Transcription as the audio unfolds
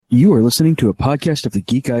You are listening to a podcast of the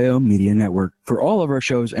Geek.io Media Network. For all of our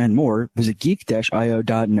shows and more, visit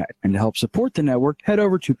geek-io.net. And to help support the network, head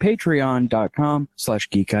over to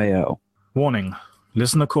patreon.com/geekio. Warning.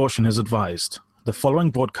 Listener caution is advised. The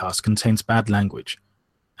following broadcast contains bad language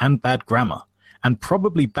and bad grammar and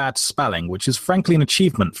probably bad spelling, which is frankly an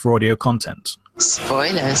achievement for audio content.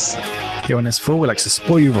 Spoilers. Here on S4, we like to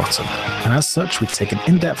spoil you rotten, and as such, we take an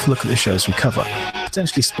in-depth look at the shows we cover,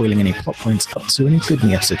 potentially spoiling any plot points up to and including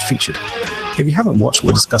the episode featured. If you haven't watched what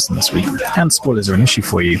we're discussing this week, and spoilers are an issue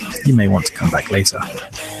for you, you may want to come back later.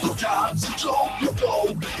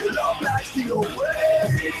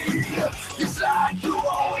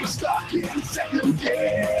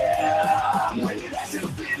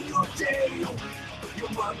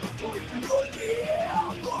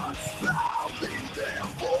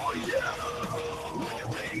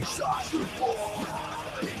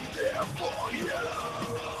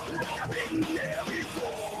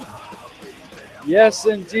 Yes,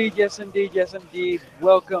 indeed. Yes, indeed. Yes, indeed.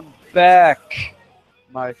 Welcome back,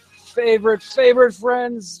 my favorite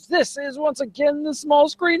friends. This is once again the Small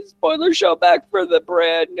Screen Spoiler Show, back for the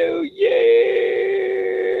brand new year.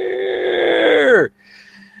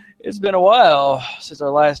 It's been a while since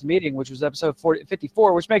our last meeting, which was episode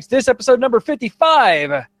 54, which makes this episode number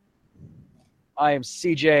 55. I am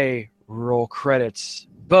CJ. Roll credits.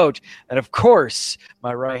 Boat. And of course,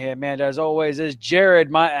 my right-hand man, as always, is Jared.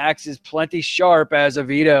 My axe is plenty sharp as a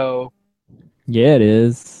veto. Yeah, it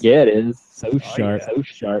is. So sharp.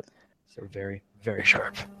 Yeah. So very, very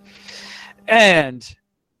sharp. And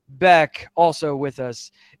back also with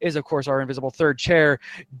us is, of course, our invisible third chair,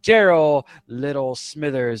 Daryl Little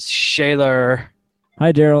Smithers Shaler.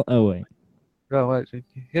 Hi, Daryl. Oh, wait. Oh, what?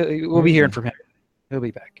 We'll be hearing from him. He'll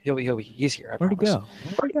be back. He's here. Where'd he go?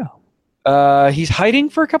 He's hiding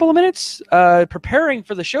for a couple of minutes, preparing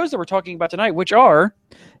for the shows that we're talking about tonight, which are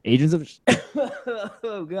Agents of...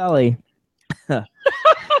 oh, golly.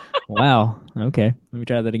 Wow. Okay. Let me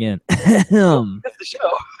try that again. That's the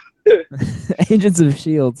show. Agents of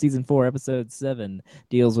S.H.I.E.L.D. Season 4, Episode 7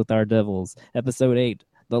 deals with our devils. Episode 8,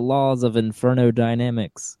 The Laws of Inferno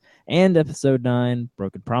Dynamics. And Episode 9,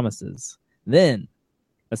 Broken Promises. Then,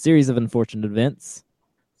 a series of unfortunate events.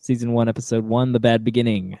 Season 1, Episode 1, The Bad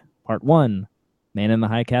Beginning. Part 1, Man in the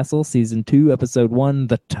High Castle, Season 2, Episode 1,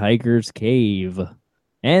 The Tiger's Cave.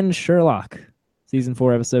 And Sherlock, Season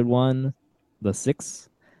 4, Episode 1, The Six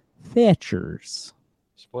Thatchers.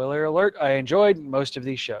 Spoiler alert, I enjoyed most of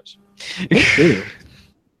these shows. Ooh.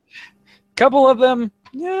 Couple of them,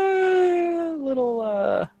 yeah,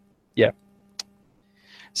 yeah.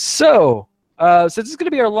 So, since this is going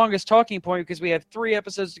to be our longest talking point because we have 3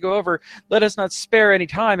 episodes to go over, let us not spare any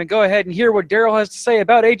time and go ahead and hear what Daryl has to say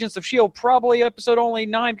about Agents of S.H.I.E.L.D., probably episode only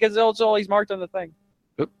 9 because that's all he's marked on the thing.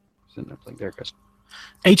 Oop, there it goes.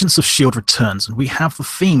 Agents of S.H.I.E.L.D. returns, and we have the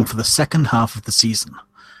theme for the second half of the season,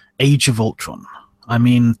 Age of Ultron. I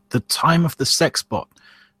mean, the time of the sex bot.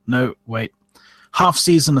 No, wait. Half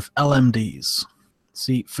season of LMDs.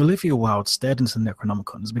 See, Olivia Wilde stared into the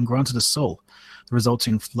Necronomicon and has been granted a soul. The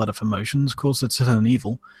resulting flood of emotions caused her to turn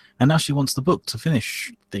evil, and now she wants the book to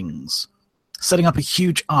finish things. Setting up a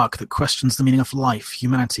huge arc that questions the meaning of life,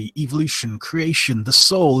 humanity, evolution, creation, the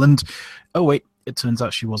soul, and... oh wait, it turns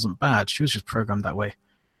out she wasn't bad. She was just programmed that way.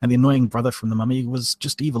 And the annoying brother from the mummy was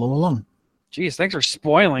just evil all along. Jeez, thanks for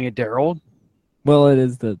spoiling it, Daryl. Well, it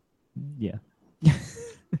is the... yeah.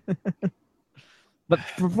 But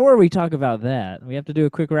before we talk about that, we have to do a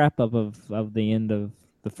quick wrap-up of the end of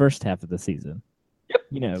the first half of the season. Yep.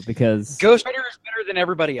 You know, because... Ghost Rider is better than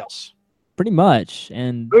everybody else. Pretty much.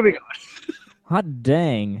 And moving on. Hot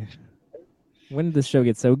dang. When did this show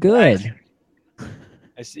get so good?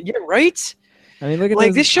 I see. Yeah, right? I mean, look at like,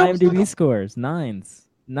 those this show IMDb scores.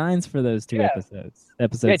 Nines for those 2 episodes.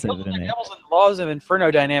 Episode 7 and 8. Devils and Laws of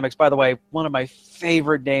Inferno Dynamics, by the way, one of my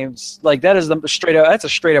favorite names. Like, that is that's a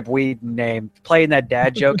straight up Whedon name. Playing that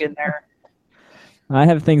dad joke in there. I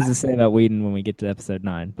have things to say about Whedon when we get to episode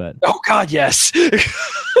 9, but... oh, God, yes!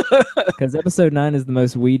 Because episode 9 is the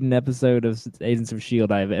most Whedon episode of Agents of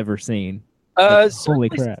S.H.I.E.L.D. I've ever seen. Holy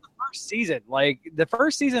crap. The first season. Like, the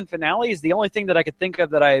first season finale is the only thing that I could think of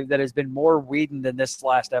that has been more Whedon than this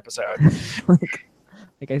last episode.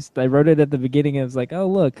 I wrote it at the beginning, and I was like, oh,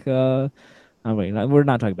 look. Oh, wait, we're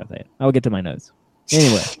not talking about that yet. I'll get to my notes.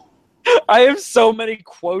 Anyway. I have so many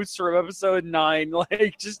quotes from episode 9.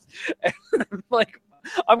 Like, just... like,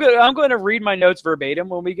 I'm going to read my notes verbatim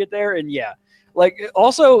when we get there, and yeah. Like,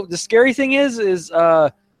 also, the scary thing is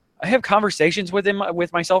I have conversations with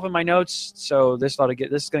myself in my notes, so this is going to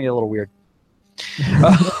get a little weird.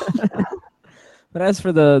 But as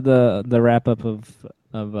for the wrap up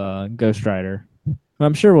of Ghost Rider,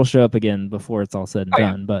 I'm sure we'll show up again before it's all said and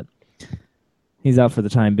done, but he's out for the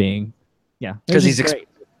time being. Yeah, Because he's great.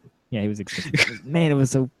 Yeah, he was expensive. Man, it was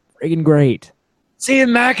so friggin' great.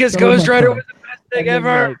 seeing Mac as So Ghost much Rider fun. was the best thing And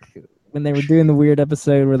then, ever. like, when they were doing the weird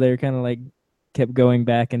episode where they were kind of like kept going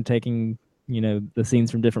back and taking, the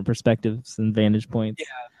scenes from different perspectives and vantage points.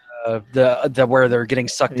 The where they're getting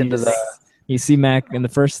sucked into the. You see Mac, and the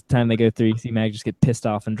first time they go through, you see Mac just get pissed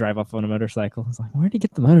off and drive off on a motorcycle. It's like, where'd he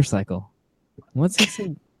get the motorcycle? What's he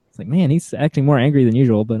say? It's like, man, he's acting more angry than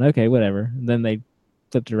usual, but okay, whatever. And then they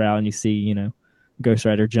flipped it around, and you see, Ghost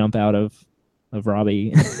Rider jump out of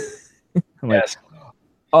Robbie. I'm like, Yes,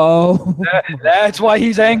 oh, that's why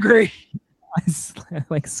he's angry, I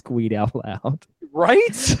like squeed out loud.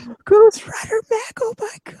 right? Ghost Rider Mac, oh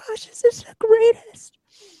my gosh, this is the greatest.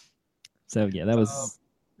 So yeah, that was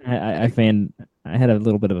I had a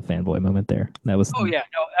little bit of a fanboy moment there. That was Oh yeah,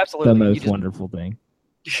 no, the absolutely. most wonderful thing.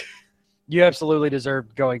 You absolutely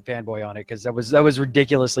deserved going fanboy on it because that was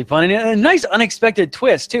ridiculously fun and a nice unexpected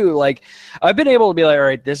twist too. Like I've been able to be like, all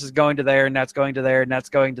right, this is going to there and that's going to there and that's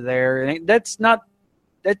going to there, and that's not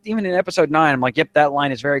that even in episode 9. I'm like, yep, that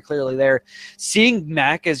line is very clearly there. Seeing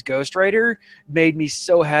Mac as Ghost Rider made me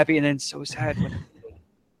so happy and then so sad when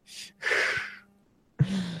I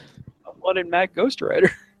wanted Mac Ghost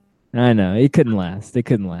Rider. I know it couldn't last.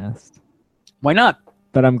 Why not?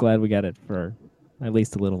 But I'm glad we got it for at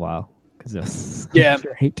least a little while because it was Yeah.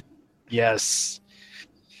 great. Yes.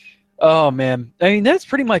 Oh man, I mean that's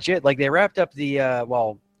pretty much it. Like they wrapped up the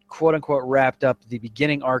quote unquote wrapped up the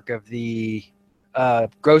beginning arc of the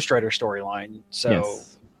Ghost Rider storyline. So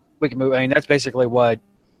Yes. we can move. I mean that's basically what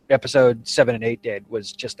episode 7 and 8 did,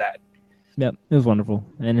 was just that. Yep, it was wonderful.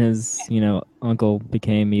 And his, uncle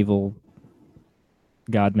became evil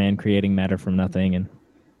God man creating matter from nothing, and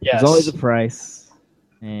Yes. there's always a price.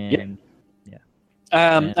 And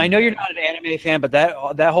I know you're not an anime fan, but that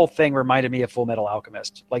whole thing reminded me of Full Metal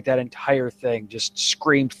Alchemist. Like that entire thing just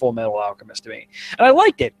screamed Full Metal Alchemist to me, and I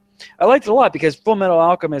liked it. I liked it a lot because Full Metal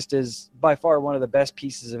Alchemist is by far one of the best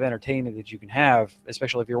pieces of entertainment that you can have,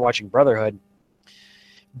 especially if you're watching Brotherhood.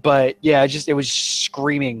 But yeah, it was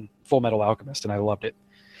screaming Full Metal Alchemist, and I loved it.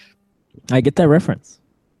 I get that reference.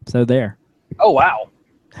 So there. Oh wow,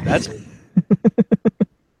 that's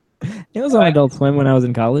It was on Adult Swim when I was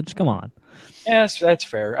in college. Come on. yes, that's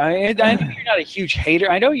fair. I know you're not a huge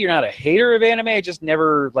hater. I know you're not a hater of anime. It just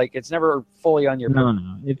never it's never fully on your. No.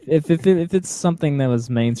 If it's something that was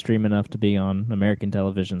mainstream enough to be on American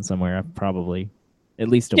television somewhere, I'm probably at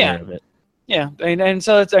least aware of it. Yeah, and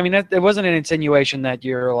so it wasn't an insinuation that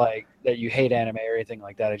you're like that you hate anime or anything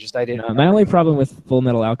like that. I didn't. My only problem with Full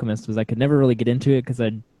Metal Alchemist was I could never really get into it because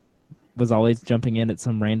I was always jumping in at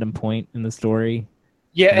some random point in the story.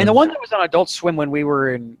 Yeah, and the one that was on Adult Swim when we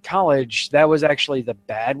were in college, that was actually the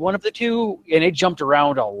bad one of the two, and it jumped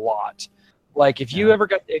around a lot. Like if you ever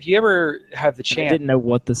have the I chance, didn't know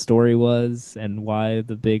what the story was and why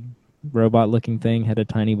the big robot-looking thing had a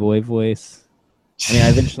tiny boy voice. I mean, I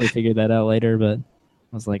eventually figured that out later, but I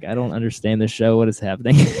was like, I don't understand this show. What is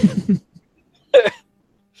happening?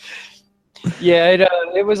 yeah,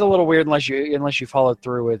 it was a little weird unless you followed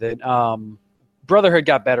through with it. Brotherhood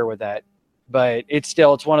got better with that, but it's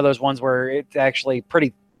one of those ones where it's actually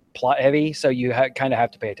pretty plot heavy, so you kind of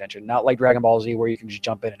have to pay attention. Not like Dragon Ball Z where you can just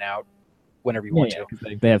jump in and out whenever you want to. 'Cause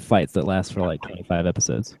they have fights that last for like 25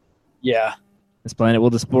 episodes. Yeah, This planet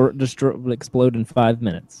will explode in 5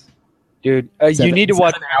 minutes. dude, you need to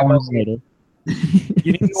watch Dragon Ball Z. later.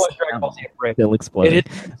 You need to watch Dragon Ball Z Abridged. Still exploding. It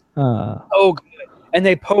is so good, and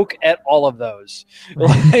they poke at all of those.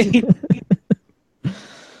 Like,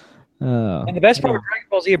 and the best part of Dragon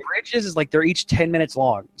Ball Z Abridged is like they're each 10 minutes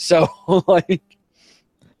long. So like,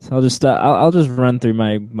 So I'll just I'll just run through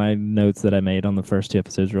my notes that I made on the first 2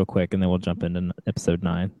 episodes real quick, and then we'll jump into episode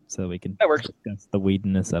 9 so we can that works. discuss the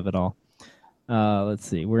weirdness of it all. Let's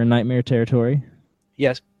see. We're in nightmare territory.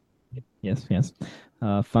 Yes. Yes.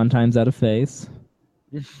 Fun times out of phase.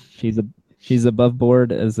 She's above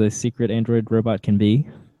board as a secret android robot can be.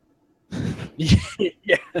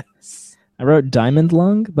 Yes. I wrote diamond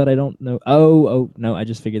lung, but I don't know. Oh no, I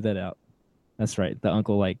just figured that out. That's right. The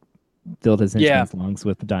uncle filled his henchman's lungs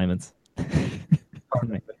with diamonds.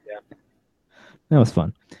 That was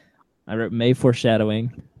fun. I wrote May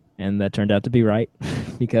foreshadowing, and that turned out to be right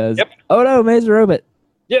because oh no, May's a robot.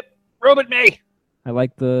 Yep. Robot May. I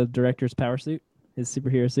like the director's power suit. His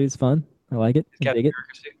superhero suit's fun. I like it. I dig it.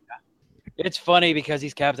 It's funny because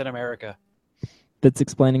he's Captain America. That's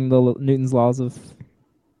explaining the Newton's laws of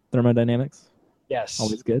thermodynamics. Yes.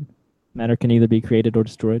 Always good. Matter can either be created or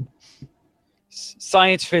destroyed.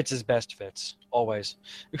 Science fits as best fits. Always.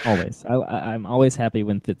 Always. I'm always happy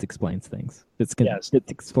when Fitz explains things. Fitz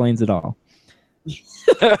explains it all.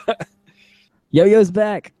 Yo-Yo's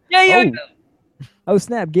back. Yeah. Oh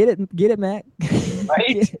snap! Get it, Mac. Right?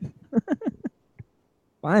 Get it.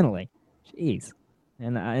 Finally, jeez.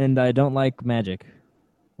 And I don't like magic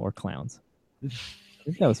or clowns. I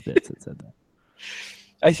think that was Fitz that said that.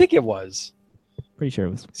 I think it was. Pretty sure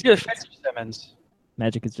it was. It's either Fitz or Simmons.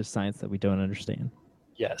 Magic is just science that we don't understand.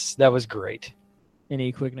 Yes, that was great.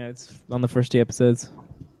 Any quick notes on the first 2 episodes?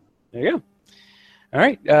 There you go. All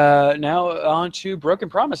right. Now on to Broken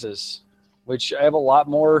Promises, which I have a lot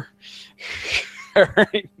more. All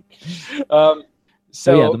right.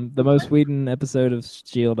 So the most Whedon episode of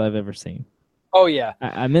S.H.I.E.L.D. I've ever seen. Oh yeah.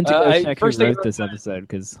 I meant to go check who wrote this episode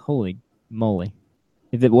because holy moly,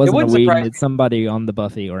 if it wasn't a Whedon, it's somebody on the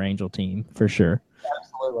Buffy or Angel team for sure.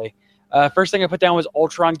 Absolutely. First thing I put down was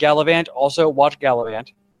Ultron Gallivant. Also, watch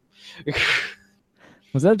Gallivant.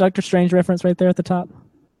 Was that a Doctor Strange reference right there at the top?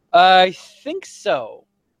 I think so.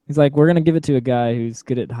 He's like, we're going to give it to a guy who's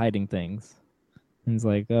good at hiding things. And he's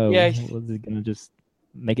like, oh, yeah. Was he going to just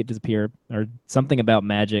make it disappear? Or something about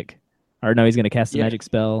magic. Or no, he's going to cast a magic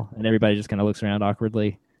spell, and everybody just kind of looks around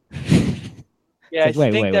awkwardly. Yeah, like,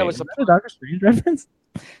 I think that was a Doctor Strange reference?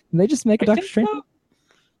 Did they just make a Doctor Strange?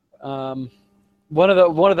 So. One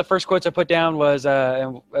of the first quotes I put down was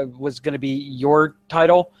going to be your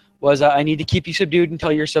title was I need to keep you subdued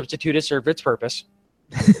until your substitute has served its purpose.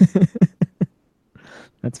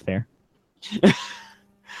 That's fair.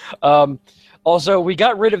 Also, we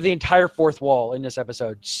got rid of the entire fourth wall in this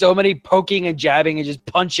episode. So many poking and jabbing and just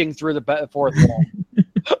punching through the fourth wall.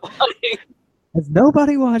 Has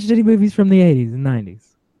nobody watched any movies from the 80s and 90s?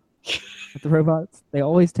 With the robots, they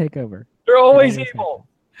always take over. They're always evil.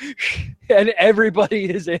 And everybody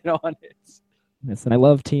is in on it. Yes, and I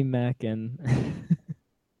love Team Mac and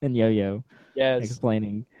and Yo-Yo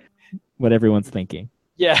explaining what everyone's thinking.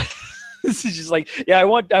 Yeah. This is just like, I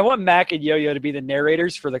want Mac and Yo-Yo to be the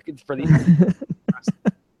narrators for these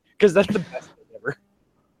because that's the best thing ever.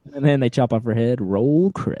 And then they chop off her head.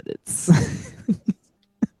 Roll credits.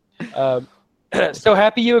 So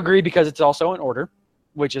happy you agree because it's also in order,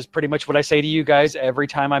 which is pretty much what I say to you guys every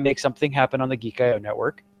time I make something happen on the Geek.io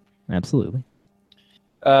network. Absolutely.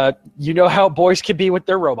 You know how boys can be with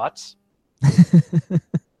their robots.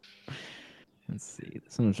 Let's see.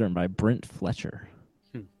 This one was written by Brent Fletcher.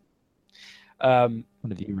 What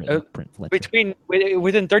have you written, Brent Fletcher?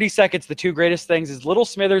 Within 30 seconds, the 2 greatest things is Little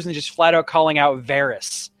Smithers and just flat out calling out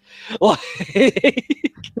Varys.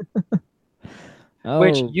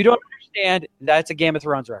 Which you don't understand. That's a Game of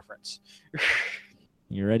Thrones reference.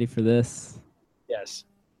 You ready for this? Yes.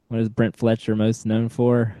 What is Brent Fletcher most known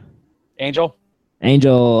for? Angel.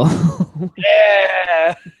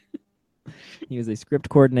 Yeah! He was a script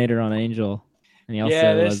coordinator on Angel. And he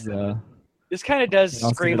also was... This kind of does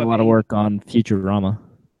scream did a lot of work on Futurama.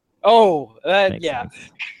 Oh, yeah.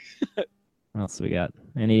 What else we got?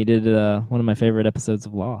 And he did one of my favorite episodes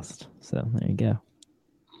of Lost. So there you go.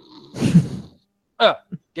 Oh,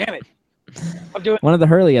 damn it. I'm doing one of the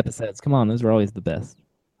Hurley episodes. Come on, those were always the best.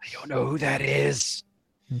 I don't know who that is.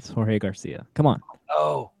 It's Jorge Garcia. Come on.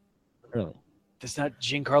 Oh. Hurley. That's not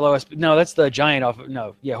Giancarlo No, that's the giant off of...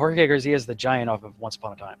 No, yeah, Jorge Garcia is the giant off of Once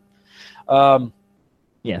Upon a Time.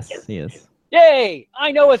 Yes, he is. Yay!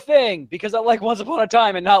 I know a thing because I like Once Upon a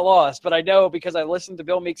Time and not Lost, but I know because I listened to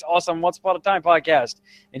Bill Meek's awesome Once Upon a Time podcast,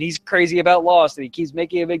 and he's crazy about Lost, and he keeps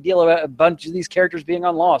making a big deal about a bunch of these characters being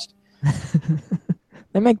on Lost.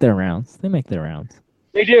 They make their rounds.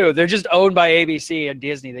 They do. They're just owned by ABC and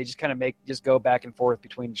Disney. They just kind of go back and forth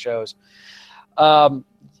between shows.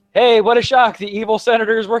 Hey, what a shock! The evil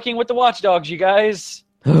senator is working with the Watchdogs, you guys.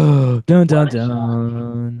 Dun dun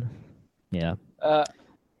dun. Yeah.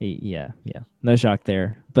 Yeah. No shock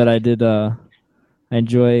there. But I did I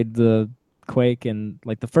enjoyed the Quake, and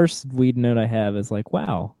like the first Whedon note I have is like,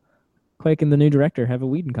 wow, Quake and the new director have a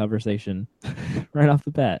Whedon conversation right off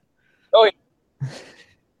the bat. Oh yeah.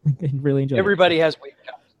 I really enjoyed Everybody has Whedon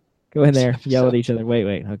conversations. Go in there, yell at each other.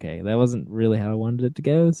 Wait, okay. That wasn't really how I wanted it to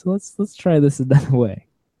go, so let's try this another way.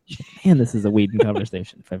 Man, this is a Whedon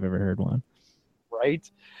conversation if I've ever heard one. Right.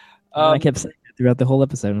 I kept saying it throughout the whole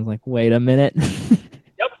episode. I was like, wait a minute.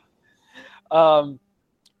 Now,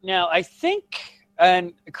 I think,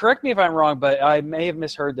 and correct me if I'm wrong, but I may have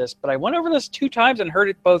misheard this, but I went over this 2 times and heard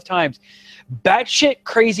it both times. Batshit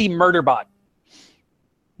crazy murderbot.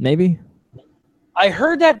 Maybe. I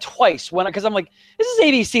heard that twice because I'm like, this is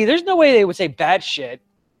ABC. There's no way they would say batshit.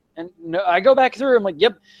 And no, I go back through. I'm like,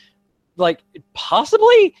 yep. Like,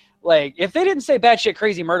 possibly? Like, if they didn't say batshit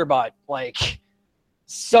crazy murderbot, like,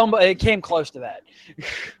 somebody it came close to that.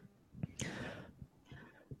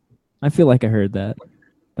 I feel like I heard that,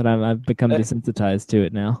 but I've become desensitized to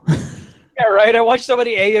it now. Yeah, right. I watch so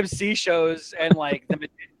many AMC shows and like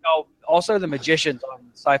also the Magicians on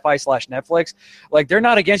Sci-Fi/Netflix. Like they're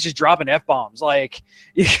not against just dropping F-bombs. Like,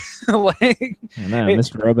 like I know,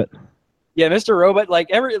 Mr. Robot. yeah, Mr. Robot. Like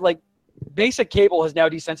basic cable has now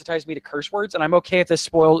desensitized me to curse words, and I'm okay if this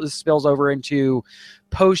spills over into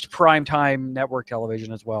post primetime network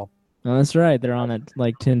television as well. Oh, that's right. They're on at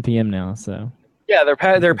like 10 p.m. now, so Yeah,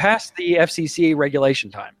 they're past the FCC regulation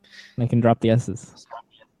time. they can drop the S's.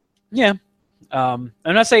 Yeah. I'm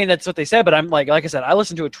not saying that's what they said, but I'm like I said, I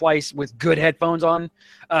listened to it twice with good headphones on,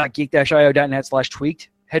 geek-io.net/tweaked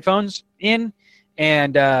headphones in,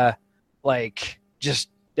 and I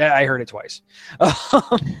heard it twice.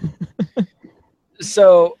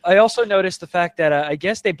 So I also noticed the fact that I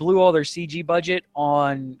guess they blew all their CG budget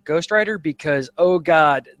on Ghost Rider because, oh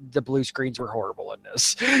God, the blue screens were horrible in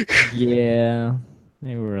this. Yeah,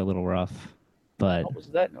 they were a little rough, but What was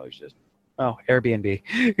that noise just? Oh, Airbnb.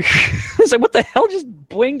 It's like, what the hell just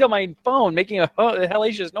blinged on my phone, making a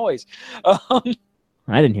hellacious noise? I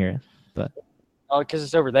didn't hear it. But Because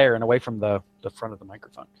it's over there and away from the front of the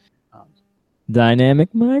microphone.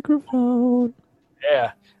 dynamic microphone.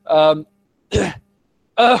 Yeah.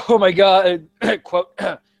 Oh my God. Quote.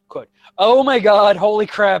 Oh my God. Holy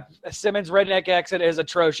crap. Simmons' redneck accent is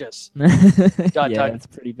atrocious. Yeah, dot. that's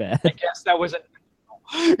pretty bad. I guess that wasn't.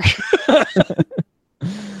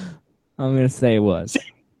 I'm gonna say it was.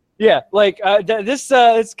 Yeah, like this.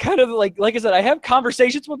 It's kind of like I said, I have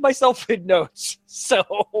conversations with myself in notes. So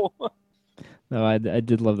No, I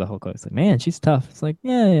did love the whole quote. It's like, man, she's tough. It's like,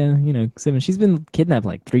 yeah, Simmons, she's been kidnapped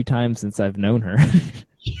like 3 times since I've known her.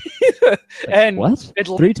 Like, and what?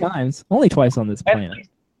 3 times? Only twice on this planet.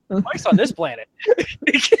 twice on this planet.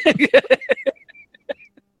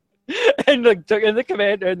 and the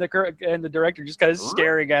commander and the director just kind of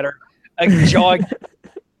staring at her, like jawing.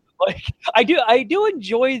 Like I do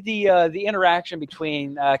enjoy the interaction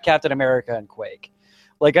between Captain America and Quake.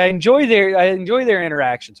 Like I enjoy their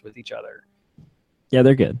interactions with each other. Yeah,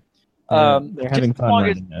 they're good. They're having fun long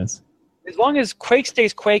writing those. As long as Quake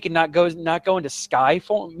stays Quake and not go into Sky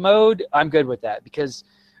mode, I'm good with that because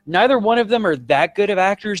neither one of them are that good of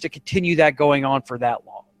actors to continue that going on for that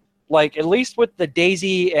long. Like at least with the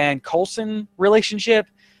Daisy and Coulson relationship,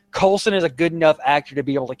 Coulson is a good enough actor to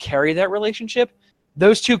be able to carry that relationship.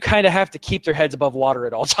 Those two kind of have to keep their heads above water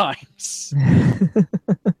at all times.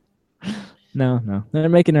 No. They're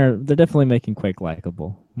definitely making Quake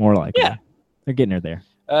likable. More likable. Yeah. They're getting her there.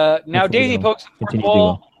 Now Hopefully Daisy they'll pokes the fourth continue to do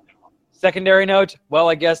wall. Secondary note, well,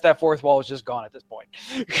 I guess that fourth wall is just gone at this point.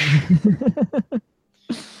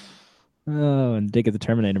 Oh, and Dig at the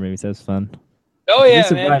Terminator movies. That was fun. Oh, If yeah, we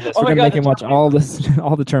survive man. this, Oh, we're my gonna make God. him watch all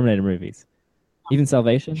the Terminator movies. Even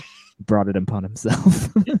Salvation. He brought it upon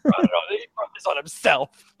himself. He brought this on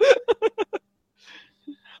himself.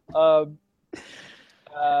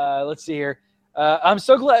 Let's see here. I'm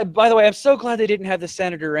so glad. By the way, I'm so glad they didn't have the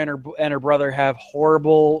senator and her brother have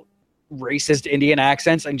horrible, racist Indian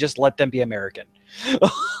accents and just let them be American.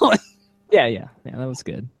 Yeah, that was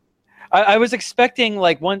good. I was expecting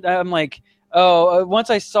once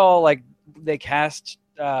I saw they cast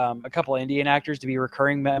a couple of Indian actors to be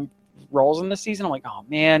recurring roles in this season. I'm like, oh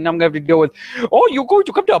man, I'm going to have to go with, oh, you're going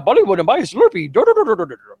to come to Bollywood and buy a Slurpee.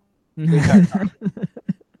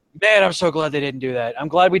 Man, I'm so glad they didn't do that. I'm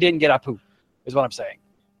glad we didn't get Apu, is what I'm saying.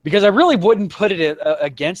 Because I really wouldn't put it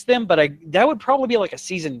against them, but that would probably be like a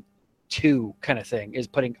season 2 kind of thing, is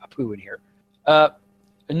putting Apu in here.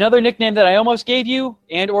 Another nickname that I almost gave you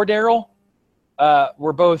or Daryl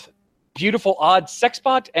were both Beautiful Odd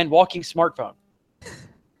Sexbot and Walking Smartphone.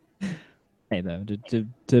 Hey, though,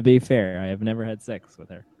 to be fair, I have never had sex with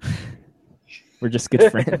her. We're just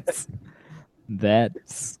good friends.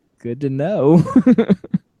 That's good to know.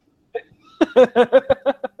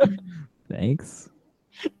 Thanks.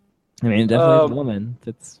 I mean, definitely a woman.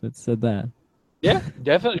 It's said that. Yeah,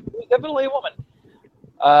 definitely a woman.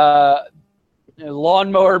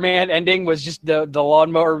 Lawnmower Man ending was just the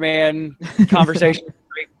Lawnmower Man conversation.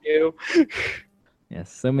 Great too.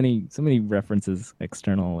 Yes, so many references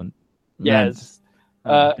external and yes.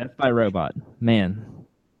 Death by Robot. Man,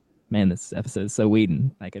 this episode is so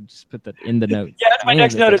Whedon. I could just put that in the notes. Yeah, that's my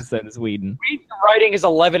next note. This episode is Whedon. Writing is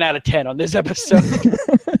 11 out of 10 on this episode.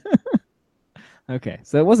 Okay,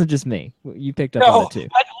 so it wasn't just me. You picked up on it too.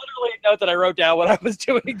 That's literally a note that I wrote down when I was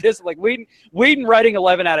doing this. Like Whedon writing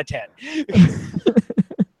 11 out of 10.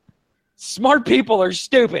 Smart people are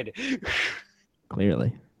stupid.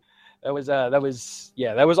 Clearly. That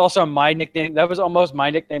was also my nickname. That was almost my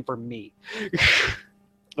nickname for me.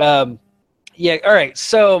 Yeah. All right.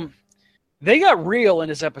 So They got real in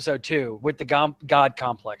this episode too with the God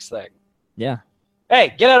complex thing. Yeah,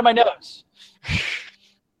 Hey, get out of my notes.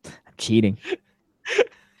 I'm cheating.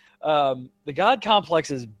 The God complex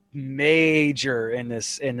is major in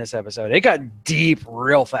this episode. It got deep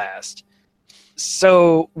real fast.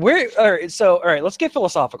 So all right, let's get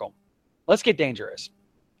philosophical. Let's get dangerous.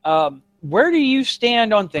 Where do you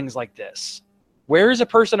stand on things like this? Where is a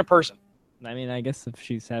person a person? I mean, I guess if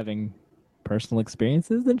she's having personal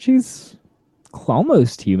experiences, then she's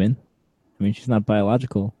almost human. I mean, she's not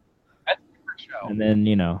biological. That's a different show. And then,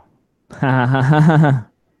 in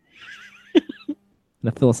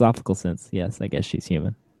a philosophical sense, yes, I guess she's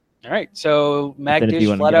human. All right, so But then if you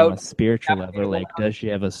Magdish want to flat get on a out. spiritual level, like, does she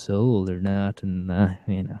have a soul or not? And,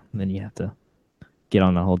 then you have to get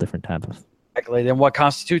on a whole different type of... Exactly. Then what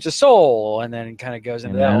constitutes a soul? And then it kind of goes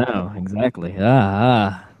into I that. know, exactly. No,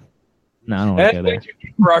 I don't want to That's go way there. too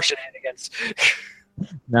deep for our shenanigans.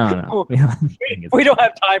 No. We don't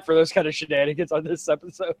have time for those kind of shenanigans on this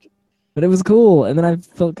episode. But it was cool, and then I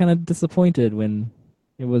felt kind of disappointed when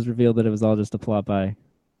it was revealed that it was all just a plot by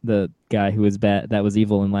the guy who was bad, that was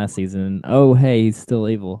evil in last season. And, oh, hey, he's still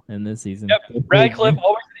evil in this season. Yep, Radcliffe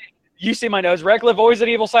always. You see my nose. Radcliffe always an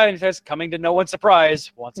evil side, and he says, "Coming to no one's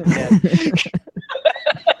surprise once again."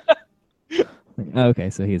 Okay,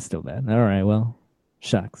 so he's still bad. All right, well,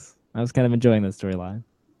 shucks. I was kind of enjoying the storyline.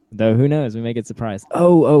 Though, who knows? We may get surprised.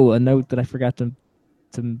 Oh, a note that I forgot to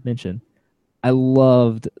mention. I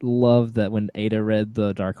loved that when Ada read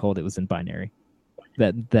the Darkhold, it was in binary.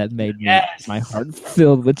 That made my heart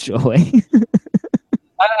filled with joy.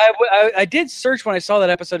 I did search when I saw that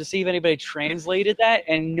episode to see if anybody translated that,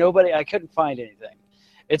 and I couldn't find anything.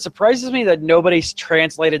 It surprises me that nobody's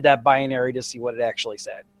translated that binary to see what it actually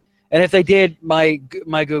said. And if they did, my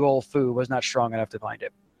Google foo was not strong enough to find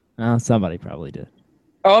it. Somebody probably did.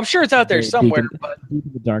 Oh, I'm sure it's out there Deep somewhere. in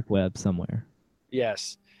the dark web somewhere.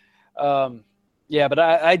 Yes. Yeah, but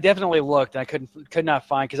I definitely looked, and I could not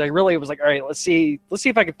find, because I really was like, all right, let's see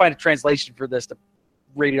if I can find a translation for this to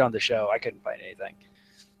read it on the show. I couldn't find anything.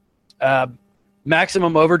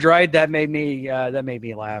 Maximum Overdrive, that made me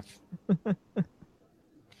laugh.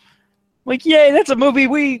 Like, yay, that's a movie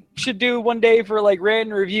we should do one day for like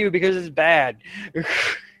random review because it's bad.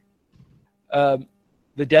 The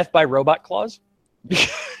Death by Robot clause.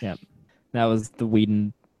 Yep, that was the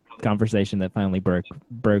Whedon conversation that finally broke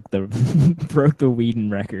the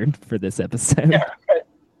Whedon record for this episode. Yeah,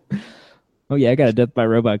 right. Oh yeah, I got a death by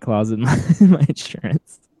robot clause in my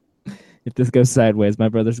insurance. If this goes sideways, my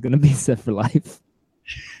brother's gonna be set for life.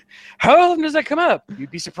 How often does that come up?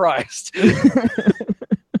 You'd be surprised.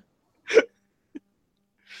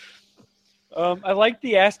 I liked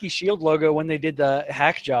the ASCII Shield logo when they did the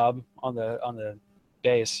hack job on the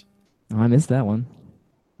base. Oh, I missed that one.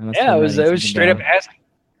 Yeah, it was straight up ASCII.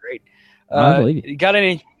 Great. I believe it. Got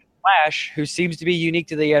an Flash, who seems to be unique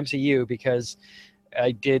to the MCU because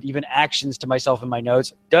I did even actions to myself in my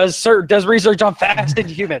notes. Does research on fasted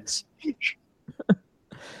humans.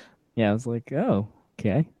 Yeah, I was like, oh,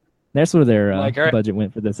 okay. That's where their Like, all right. budget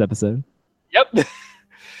went for this episode. Yep.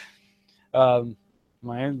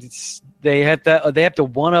 They have to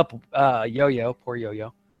one up Yo-Yo. Poor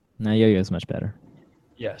Yo-Yo. Now Yo-Yo's much better.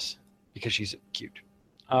 Yes, because she's cute.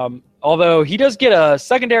 Although he does get a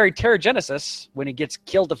secondary Terrigenesis when he gets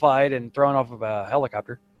kill-defied and thrown off of a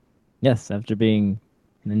helicopter. Yes, after being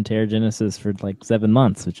in Terrigenesis for like 7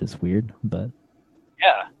 months, which is weird, but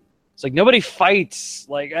Yeah. It's like nobody fights.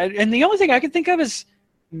 And the only thing I can think of is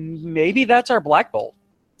maybe that's our Black Bolt.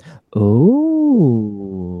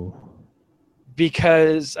 oh,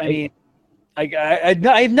 Because, I mean,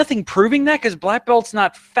 I have nothing proving that because Black Belt's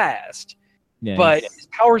not fast. yeah, But he's- his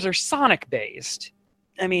powers are sonic-based.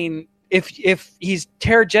 I mean, if he's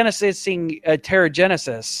Terrigenesising a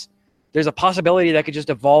Terrigenesis, there's a possibility that could just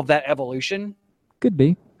evolve that evolution. could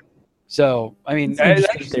be. So, I mean, It's an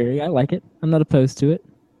interesting theory. I like it. I'm not opposed to it.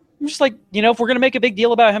 I'm just like, if we're going to make a big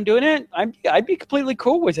deal about him doing it, I'd be completely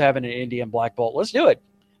cool with having an Indian Black Bolt. Let's do it.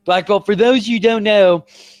 Black Bolt, for those you don't know,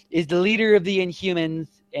 is the leader of the Inhumans,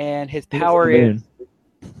 and his power is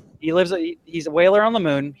he's a whaler on the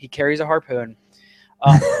moon. He carries a harpoon.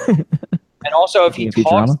 And also, if he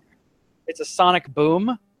talks, it's a sonic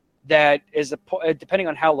boom that is, depending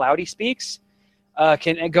on how loud he speaks,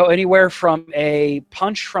 can go anywhere from a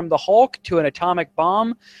punch from the Hulk to an atomic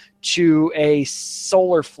bomb to a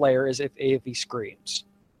solar flare as if he screams.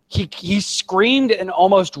 He screamed and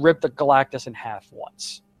almost ripped the Galactus in half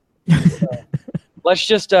once. So, let's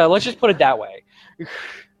just put it that way.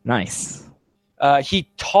 Nice. He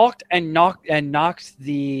talked and knocked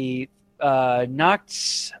the I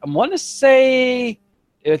want to say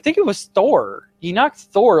I think it was Thor. He knocked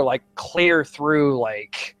Thor like clear through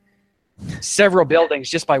like several buildings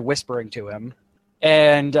just by whispering to him,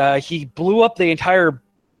 and he blew up the entire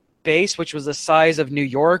base, which was the size of New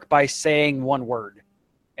York, by saying one word,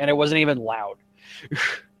 and it wasn't even loud.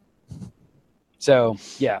 So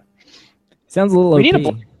yeah, Sounds a little We need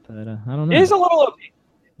OP, a but I don't know. it is a little OP.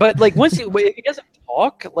 But like once if he doesn't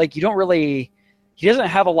talk, like you don't really, he doesn't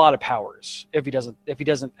have a lot of powers if he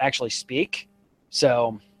doesn't actually speak.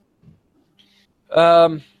 So,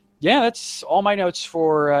 yeah, that's all my notes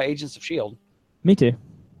for Agents of Shield. Me too.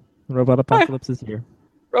 Robot Apocalypse is here.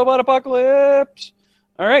 Robot Apocalypse.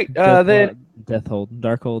 All right, then.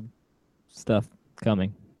 Darkhold stuff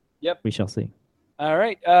coming. Yep. We shall see. All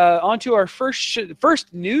right, on to our first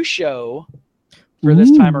new show for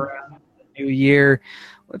this time around the new year.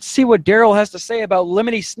 Let's see what Daryl has to say about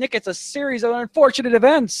Lemony Snicket's A Series of Unfortunate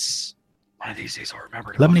Events. One of these days I'll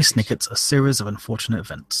remember. Lemony Snicket's A Series of Unfortunate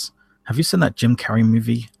Events. Have you seen that Jim Carrey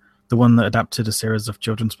movie? The one that adapted a series of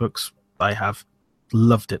children's books? I have.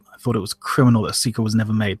 Loved it. I thought it was criminal that a sequel was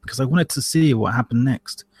never made because I wanted to see what happened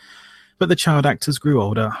next. But the child actors grew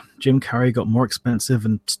older, Jim Carrey got more expensive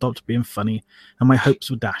and stopped being funny, and my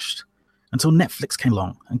hopes were dashed. Until Netflix came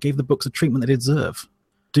along and gave the books a treatment they deserve.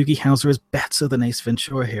 Doogie Howser is better than Ace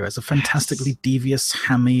Ventura here as a fantastically devious,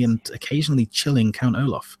 hammy, and occasionally chilling Count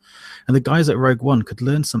Olaf. And the guys at Rogue One could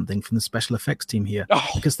learn something from the special effects team here,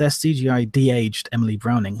 because their CGI de-aged Emily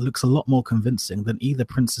Browning looks a lot more convincing than either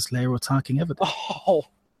Princess Leia or Tarkin ever did. Oh,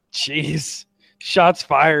 jeez. Shots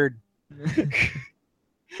fired.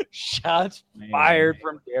 Shots fired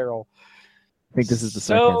from Daryl. I think this is the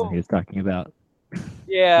sarcasm he was talking about.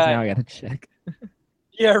 Yeah. Now I gotta check.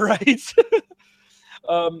 Yeah, right.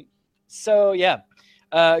 So yeah,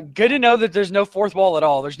 good to know that there's no fourth wall at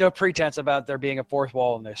all. There's no pretense about there being a fourth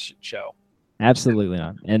wall in this show. Absolutely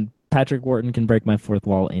not. And Patrick Wharton can break my fourth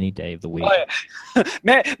wall any day of the week. Oh, yeah.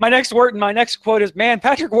 Man, my next quote is, "Man,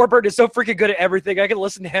 Patrick Warburton is so freaking good at everything. I can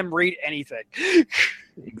listen to him read anything."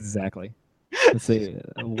 Exactly. Let's see.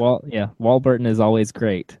 Warburton is always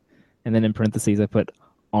great. And then in parentheses, I put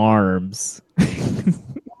arms.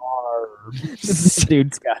 This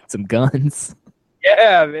dude's got some guns.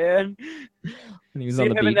 Yeah, man. When he was See on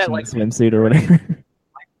the him in beach that, in like, the swimsuit or whatever.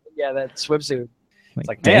 Yeah, that swimsuit. Like,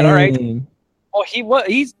 like, man, all right. dang. Well, he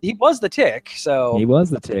was the Tick, so He was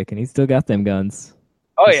the Tick, and he's still got them guns.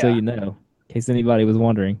 oh Just yeah, so you know, in case anybody was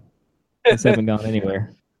wondering. Those haven't gone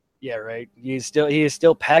anywhere. yeah, right. He is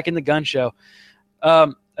still packing the gun show.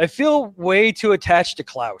 I feel way too attached to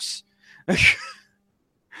Klaus. I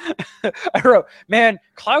wrote, man,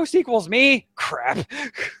 Klaus equals me. Crap.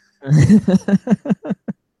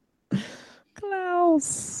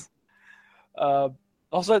 Klaus.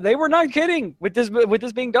 Also, they were not kidding with this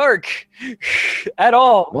being dark at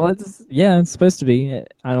all. Well, it's supposed to be.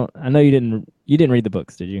 I know you didn't read the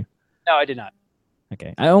books, did you? No, I did not.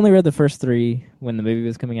 Okay. I only read the first 3 when the movie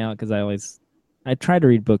was coming out because I try to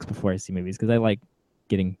read books before I see movies because I like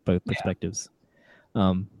getting both perspectives.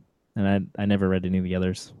 And I never read any of the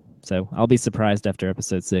others. So I'll be surprised after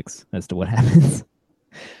episode 6 as to what happens.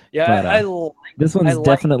 Yeah, But, this one's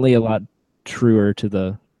definitely a lot truer to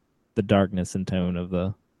the darkness and tone of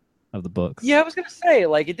the books. Yeah, I was gonna say,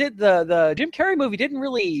 like, it did the Jim Carrey movie didn't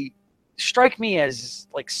really strike me as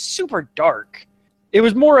like super dark. It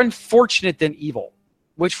was more unfortunate than evil,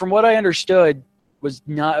 which from what I understood was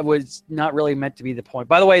not really meant to be the point.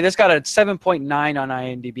 By the way, this got a 7.9 on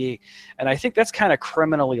IMDb, and I think that's kind of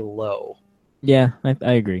criminally low. Yeah,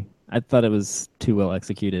 I agree. I thought it was too well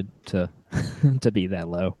executed to to be that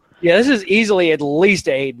low. Yeah, this is easily at least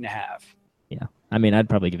 8.5. Yeah, I mean, I'd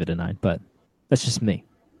probably give it a 9, but that's just me.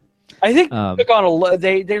 I think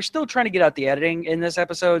they're still trying to get out the editing in this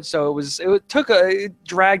episode, so it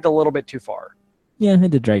dragged a little bit too far. Yeah,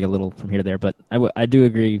 it did drag a little from here to there, but I do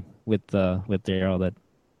agree with Daryl that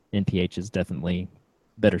NPH is definitely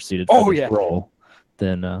better suited for this role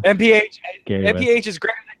than NPH. Gary NPH West. is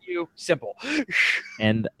greater than you. Simple.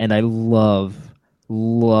 And I love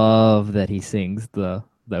that he sings the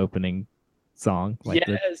opening song, like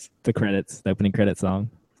yes. the credits, the opening credit song.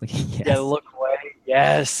 Like, yes. Yeah, look away.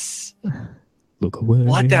 Yes. Look away.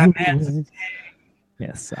 Let that man sing.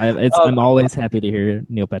 Yes, I'm always happy to hear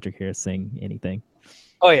Neil Patrick Harris sing anything.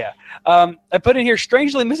 Oh yeah. I put in here,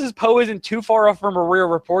 strangely, Mrs. Poe isn't too far off from a real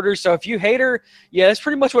reporter. So if you hate her, yeah, that's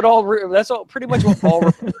pretty much what all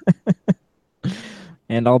reporters.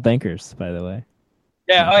 And all bankers, by the way.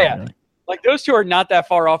 Yeah. Oh yeah. Like those two are not that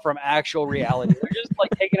far off from actual reality. They're just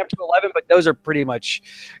like taken up to 11, but those are pretty much.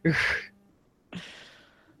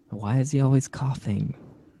 Why is he always coughing?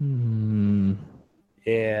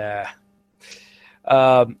 Yeah.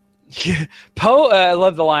 Poe, I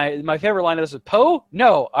love the line. My favorite line of this is, Poe,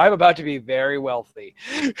 no, I'm about to be very wealthy.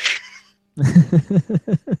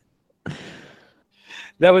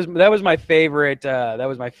 That was my favorite. That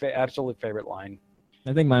was my absolute favorite line.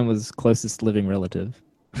 I think mine was closest living relative.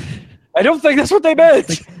 I don't think that's what they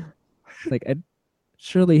meant.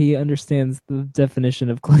 Surely he understands the definition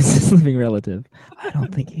of closest living relative. I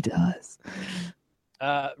don't think he does.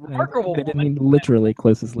 Remarkable I didn't woman. mean literally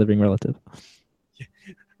closest living relative.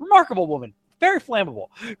 Remarkable woman. Very flammable.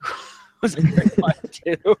 Was a great line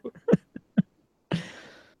too.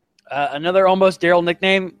 Another almost Daryl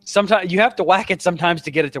nickname. Sometimes you have to whack it sometimes to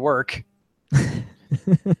get it to work.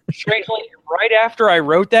 Strangely, right after I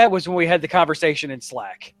wrote that was when we had the conversation in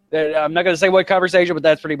Slack. I'm not going to say what conversation, but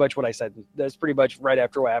that's pretty much what I said. That's pretty much right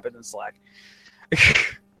after what happened in Slack.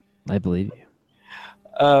 I believe you.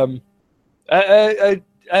 I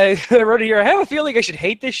wrote it here. I have a feeling I should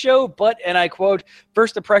hate this show, but, and I quote,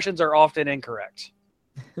 first impressions are often incorrect.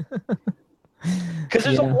 Because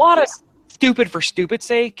there's a lot of stupid for stupid's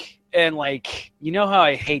sake. And, like, you know how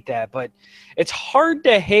I hate that, but it's hard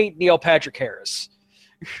to hate Neil Patrick Harris.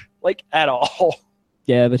 Like, at all.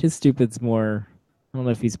 Yeah, but his stupid's more, I don't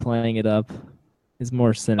know if he's playing it up. It's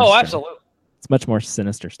more sinister. Oh, absolutely. It's much more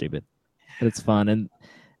sinister stupid. But it's fun. And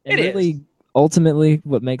It really, is. ultimately,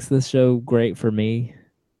 what makes this show great for me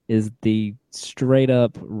is the straight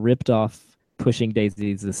up ripped off Pushing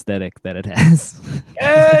Daisies aesthetic that it has.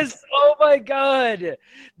 Yes! Oh, my God!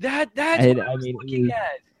 That's what I was looking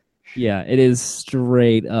at. Yeah, it is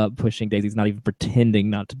straight up Pushing Daisies, not even pretending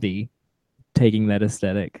not to be, taking that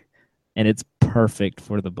aesthetic. And it's perfect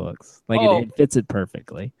for the books. Like, it fits it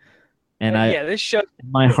perfectly. And this show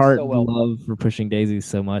my fits heart so well. love for Pushing Daisies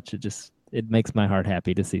so much, it makes my heart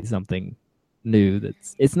happy to see something new.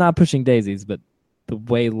 It's not Pushing Daisies, but the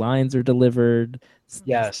way lines are delivered,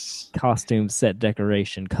 Yes. costumes, set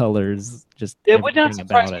decoration, colors, just It would not everything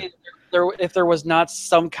surprise about me it. if there was not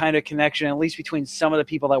some kind of connection, at least between some of the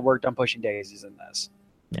people that worked on Pushing Daisies in this.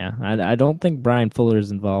 Yeah, I don't think Brian Fuller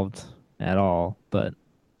is involved at all, but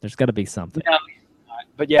there's got to be something. No,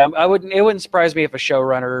 but yeah, it wouldn't surprise me if a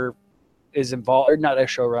showrunner is involved, or not a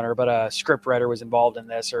showrunner, but a script writer was involved in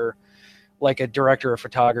this, or like a director of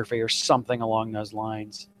photography or something along those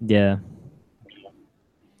lines. Yeah.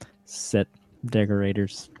 Set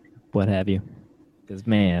decorators, what have you. Because,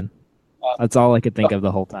 man, that's all I could think of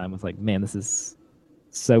the whole time. Was like, man, this is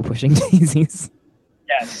so Pushing Daisies.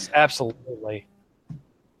 Yes, absolutely.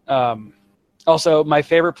 Also, my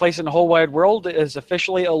favorite place in the whole wide world is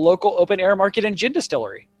officially a local open-air market and gin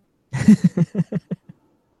distillery.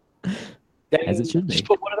 As it should be. Just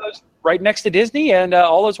put one of those right next to Disney, and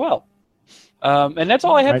all is well. And that's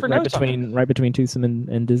all I had for notes on it. Right between Twosome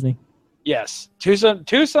and Disney. Yes,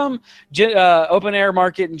 Twosome, open air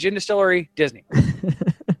market and gin distillery, Disney.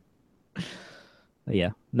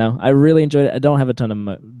 Yeah, no, I really enjoyed it. I don't have a ton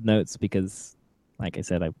of notes because, like I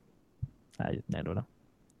said, I don't know.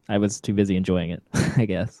 I was too busy enjoying it, I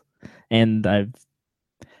guess. And I've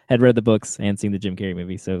had read the books and seen the Jim Carrey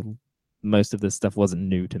movie, so most of this stuff wasn't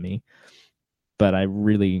new to me. But I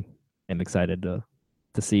really am excited to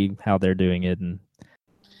see how they're doing it. And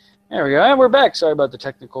there we go. And we're back. Sorry about the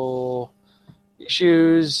technical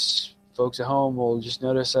issues. Folks at home will just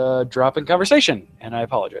notice a drop in conversation, and I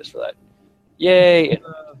apologize for that. Yay.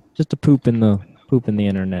 Just a poop in the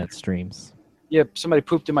internet streams. Yep, somebody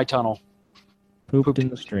pooped in my tunnel. Pooped in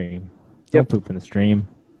the stream. Yep. Don't poop in the stream.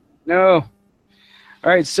 No.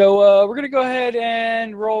 All right, so we're going to go ahead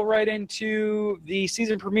and roll right into the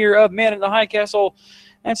season premiere of Man in the High Castle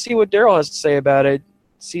and see what Daryl has to say about it.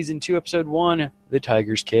 Season 2, Episode 1, The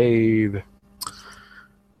Tiger's Cave.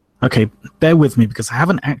 Okay, bear with me because I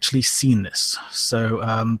haven't actually seen this.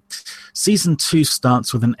 So, Season 2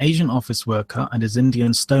 starts with an Asian office worker and his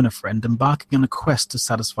Indian stoner friend embarking on a quest to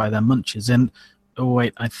satisfy their munches. And, oh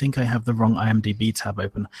wait, I think I have the wrong IMDb tab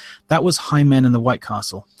open. That was High Men in the White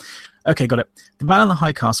Castle. Okay, got it. The Man in the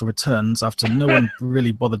High Castle returns after no one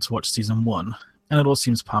really bothered to watch Season 1. And it all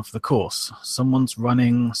seems par for the course. Someone's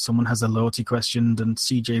running, someone has their loyalty questioned, and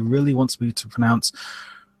CJ really wants me to pronounce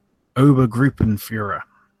Obergruppenführer.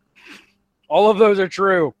 All of those are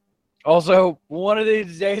true. Also, one of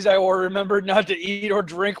these days I will remember not to eat or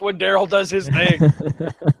drink when Daryl does his thing.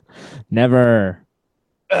 Never.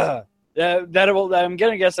 I'm going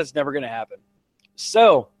to guess that's never going to happen.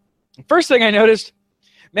 So, first thing I noticed,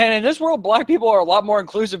 man, in this world, black people are a lot more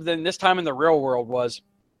inclusive than this time in the real world was.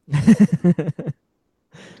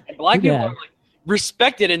 And black people are like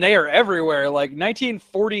respected, and they are everywhere. Like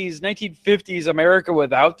 1940s, 1950s America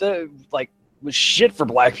without was shit for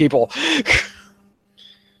black people.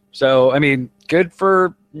 So, I mean, good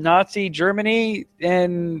for Nazi Germany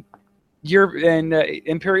and you're in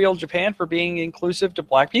Imperial Japan for being inclusive to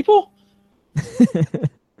black people?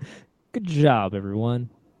 Good job, everyone.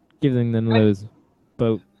 Giving them those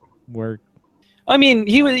boat work. I mean,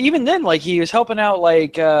 he was even then like he was helping out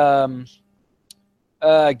like Gary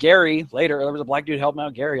later. There was a black dude helping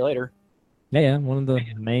out Gary later. Yeah, one of the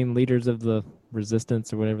main leaders of the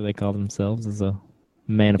resistance or whatever they call themselves is a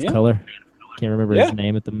man of color. Can't remember his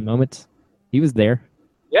name at the moment. He was there.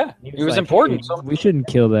 Yeah, he was like, important. Hey, we shouldn't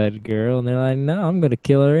kill that girl. And they're like, no, I'm going to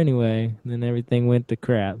kill her anyway. And then everything went to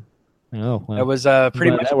crap. Oh, well. It was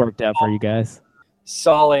pretty much that worked out for you guys.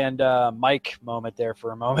 Saul and Mike moment there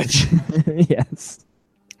for a moment. Yes.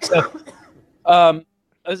 So,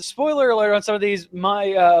 a spoiler alert on some of these.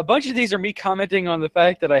 A bunch of these are me commenting on the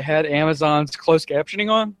fact that I had Amazon's closed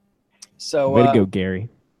captioning on. So way to go, Gary.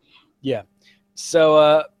 Yeah.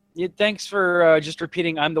 So thanks for just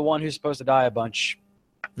repeating. I'm the one who's supposed to die a bunch.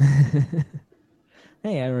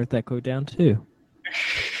 Hey, I wrote that quote down too.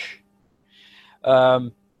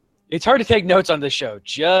 It's hard to take notes on this show,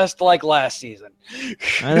 just like last season.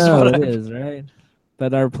 I know it is, right?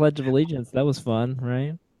 But our Pledge of Allegiance, that was fun,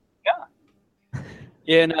 right? Yeah.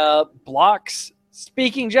 In blocks,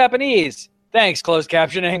 speaking Japanese. Thanks, closed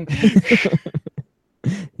captioning.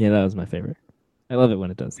 Yeah, that was my favorite. I love it when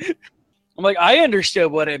it does. I'm like, I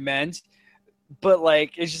understood what it meant, but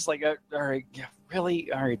like, it's just like, all right, yeah,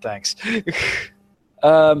 really? All right, thanks.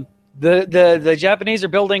 The Japanese are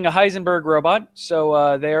building a Heisenberg robot,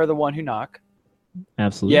 so they are the one who knock.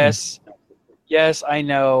 Absolutely. Yes, I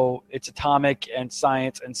know it's atomic and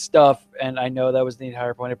science and stuff, and I know that was the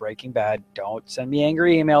entire point of Breaking Bad. Don't send me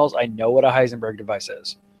angry emails. I know what a Heisenberg device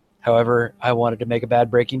is. However, I wanted to make a bad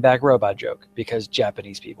Breaking Bad robot joke because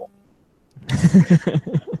Japanese people.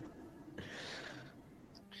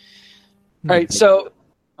 All right, so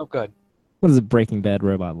good. What is a Breaking Bad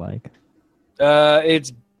robot like?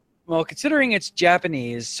 It's considering it's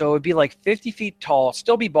Japanese, so it'd be like 50 feet tall,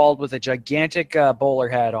 still be bald with a gigantic bowler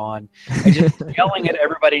hat on, and just yelling at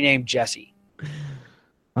everybody named Jesse.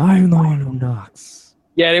 I'm the one who knocks.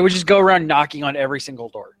 Yeah, they would just go around knocking on every single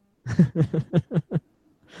door.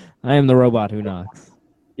 I am the robot who knocks.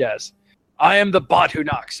 Yes, I am the bot who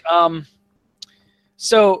knocks.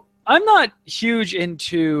 So I'm not huge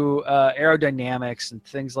into aerodynamics and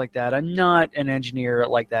things like that. I'm not an engineer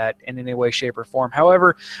like that in any way, shape, or form.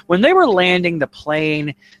 However, when they were landing the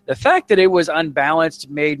plane, the fact that it was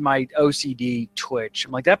unbalanced made my OCD twitch.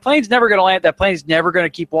 I'm like, that plane's never going to land. That plane's never going to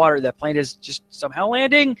keep water. That plane is just somehow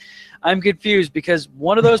landing. I'm confused because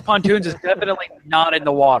one of those pontoons is definitely not in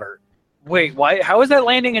the water. Wait, why? How is that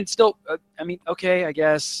landing and still? Okay, I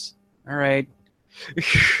guess. All right.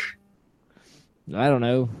 I don't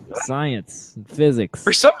know. Science and physics.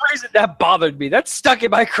 For some reason, that bothered me. That stuck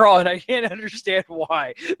in my craw, and I can't understand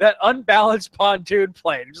why. That unbalanced pontoon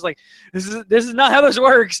plane. I'm just like, this is not how this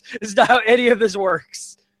works. This is not how any of this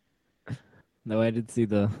works. No, I did see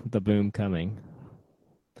the boom coming.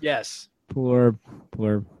 Yes. Poor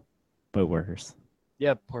boat workers.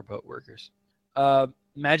 Yeah, poor boat workers.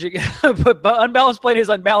 Magic, but unbalanced plane is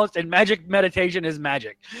unbalanced, and magic meditation is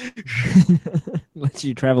magic. Lets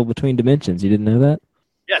you travel between dimensions. You didn't know that?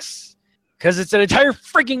 Yes, because it's an entire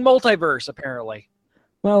freaking multiverse, apparently.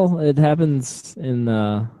 Well, it happens in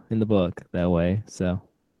the book that way, so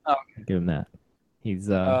I'll give him that. He's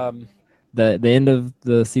the end of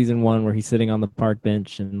the season 1 where he's sitting on the park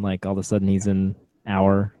bench and like all of a sudden he's in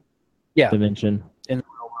our dimension. In the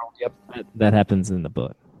real world, yep. That happens in the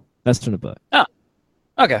book. That's from the book. Oh,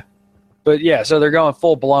 okay. But yeah, so they're going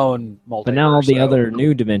full blown multiverse. But now all the other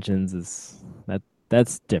new dimensions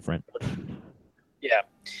that's different. Yeah.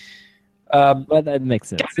 But that makes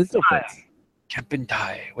sense. It still fits.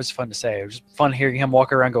 Kempentai. It was fun to say. It was fun hearing him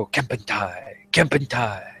walk around and go, Kempentai,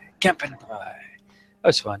 Kempentai, Kempentai. That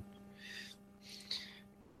was fun.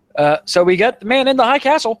 So we got the man in the high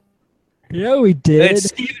castle. Yeah, we did. It's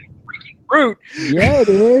Stephen freaking Root. Yeah, it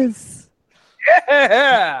is.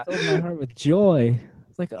 Yeah. It filled my heart with joy.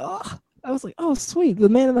 It's like, oh, I was like, oh, sweet. The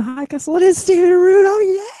man in the high castle. It is Stephen Root.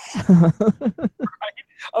 Oh, yeah.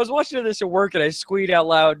 I was watching this at work, and I squeaked out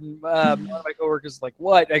loud, and one of my coworkers was like,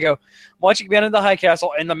 what? I go, I'm watching Man in the High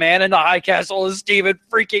Castle, and the man in the High Castle is Stephen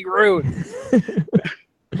freaking Root.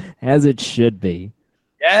 As it should be.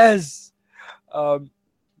 Yes.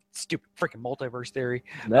 Stupid freaking multiverse theory.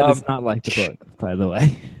 That is not like the book, by the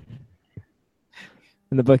way.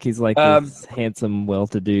 In the book, he's like this handsome,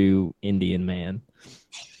 well-to-do Indian man.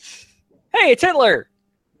 Hey, it's Hitler.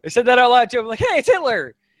 I said that out loud to him. I'm like, hey, it's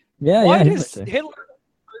Hitler. Yeah, Why yeah. does Hitler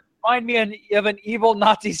remind me of an evil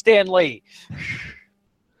Nazi Stan Lee?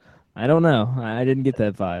 I don't know. I didn't get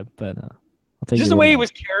that vibe, but I'll take Just your the way he word.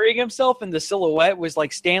 was carrying himself and the silhouette was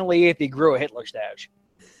like Stan Lee if he grew a Hitler stash.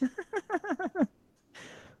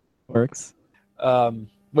 Works.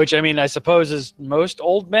 Which, I mean, I suppose is most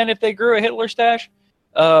old men if they grew a Hitler stash.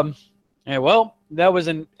 Yeah, well, that was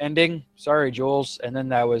an ending. Sorry, Jules. And then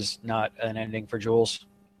that was not an ending for Jules.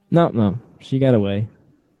 No, she got away.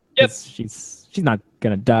 Yep. She's not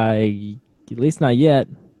gonna die, at least not yet.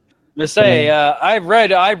 To say, I've read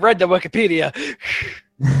the Wikipedia.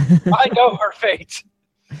 I know her fate.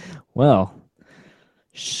 Well,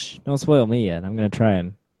 don't spoil me yet. I'm gonna try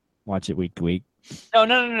and watch it week to week. No.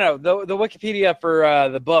 The Wikipedia for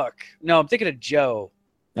the book. No, I'm thinking of Joe.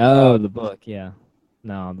 Oh, the book, yeah.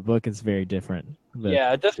 No, the book is very different.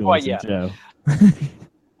 Yeah, at this Jules point, and yeah. Joe.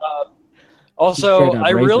 Also, He straight up I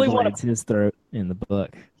really razor want blades his throat in the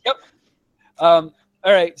book. All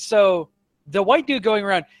right, so the white dude going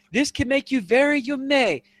around, this can make you very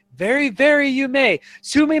yume. Very, very yume.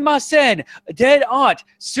 Sumimasen. Dead aunt.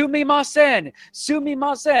 Sumimasen.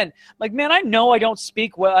 Like, man, I know I don't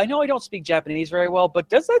speak well. I know I don't speak Japanese very well, but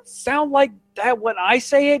does that sound like that when I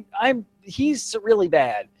say it? He's really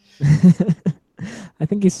bad. I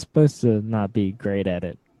think he's supposed to not be great at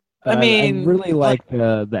it. But I mean, I really like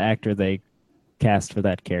the actor they cast for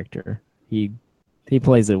that character. He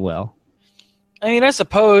plays it well. I mean, I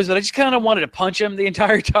suppose, but I just kind of wanted to punch him the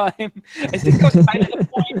entire time. I think that was kind of the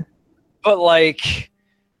point. But, like,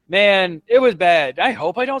 man, it was bad. I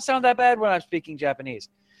hope I don't sound that bad when I'm speaking Japanese.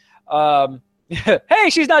 Hey,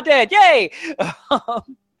 she's not dead. Yay!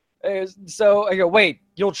 So I go, wait,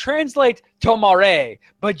 you'll translate Tomare,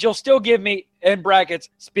 but you'll still give me, in brackets,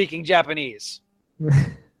 speaking Japanese.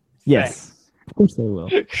 Yes, of course they will.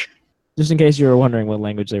 Just in case you were wondering what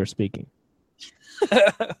language they were speaking.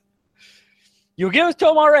 You'll give us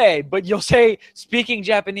Tomare, but you'll say speaking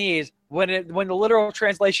Japanese when the literal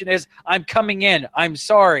translation is I'm coming in. I'm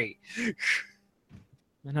sorry.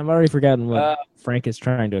 And I've already forgotten what Frank is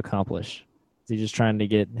trying to accomplish. Is he just trying to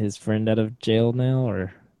get his friend out of jail now,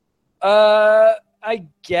 or? I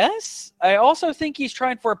guess. I also think he's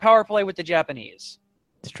trying for a power play with the Japanese.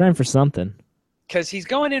 He's trying for something. Because he's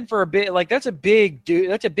going in for a bit. Like, that's a big dude.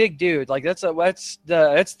 That's a big dude. Like, that's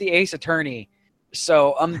the Ace Attorney.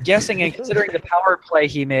 So I'm guessing, and considering the power play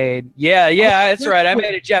he made, yeah, that's right. I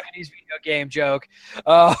made a Japanese video game joke.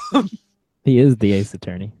 He is the Ace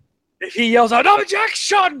Attorney. If he yells out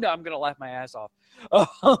 "objection," I'm gonna laugh my ass off.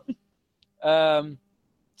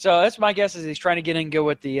 So that's my guess, is he's trying to get in good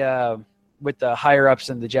with the higher ups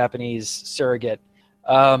in the Japanese surrogate.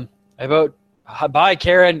 I vote bye,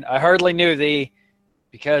 Karen. I hardly knew thee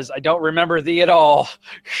because I don't remember thee at all.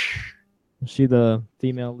 Is she the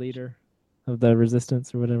female leader of the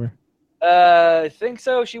resistance or whatever? I think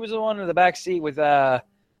so. She was the one in the back seat with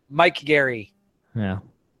Mike Gary. Yeah.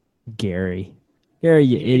 Gary, you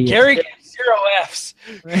idiot. Gary gets 0 Fs.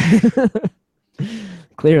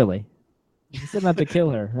 Clearly. You said not to kill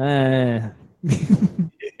her. I'm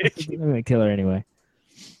going to kill her anyway.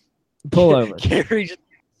 Pull over. Gary just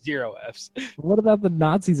gets 0 Fs. What about the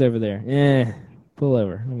Nazis over there? Pull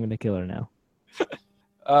over. I'm going to kill her now.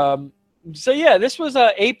 So yeah, this was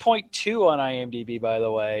a 8.2 on IMDb, by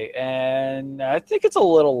the way, and I think it's a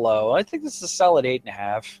little low. I think this is a solid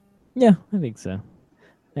 8.5. Yeah, I think so.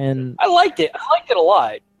 And I liked it. I liked it a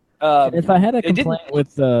lot. if I had a complaint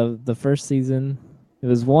with the first season, it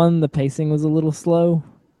was one, the pacing was a little slow.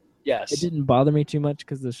 Yes. It didn't bother me too much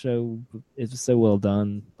because the show is so well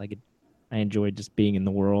done. Like, I enjoyed just being in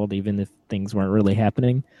the world, even if things weren't really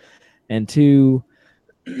happening. And two,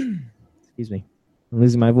 excuse me, I'm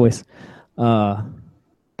losing my voice.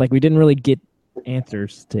 Like, we didn't really get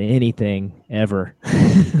answers to anything ever.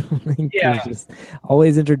 It was just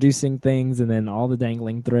always introducing things and then all the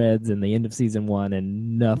dangling threads in the end of season 1,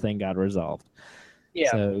 and nothing got resolved.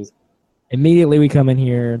 Yeah. So immediately we come in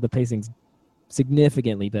here, the pacing's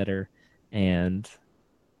significantly better, and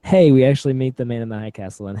hey, we actually meet the man in the high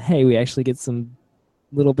castle, and hey, we actually get some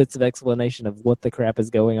little bits of explanation of what the crap is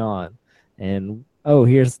going on, and oh,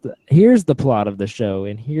 here's the plot of the show,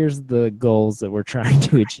 and here's the goals that we're trying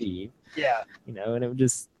to achieve. Yeah. And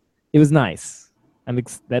it was nice.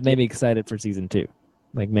 That made me excited for season 2.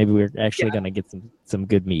 Like, maybe we're actually going to get some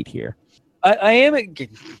good meat here. I am.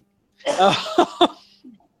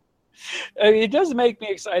 It does make me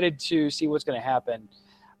excited to see what's going to happen.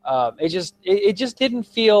 It just didn't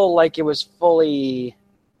feel like it was fully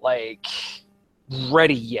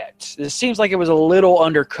ready yet. It seems like it was a little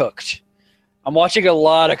undercooked. I'm watching a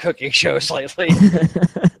lot of cooking shows lately.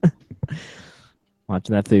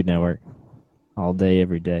 Watching that Food Network all day,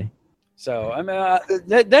 every day. So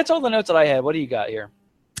that's all the notes that I had. What do you got here?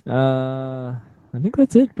 I think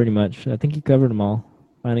that's it pretty much. I think you covered them all.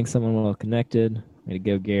 Finding someone well connected. Way to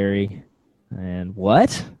go, Gary. And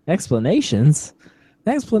what? Explanations?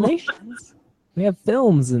 Explanations? We have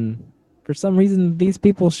films, and for some reason, these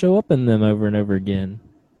people show up in them over and over again.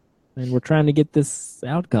 And we're trying to get this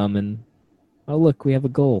outcome, and oh, look, we have a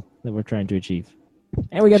goal that we're trying to achieve.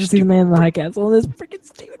 And we got to see the man in the high castle and this freaking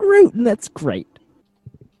stupid route, and that's great.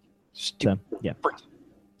 So, yeah.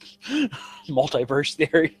 Multiverse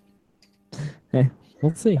theory. Hey,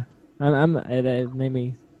 we'll see. It made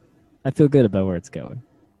me. I feel good about where it's going.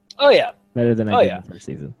 Oh yeah. Better than I did in the first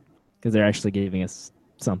season, because they're actually giving us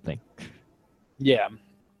something. Yeah,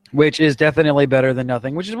 which is definitely better than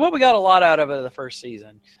nothing. Which is what we got a lot out of the first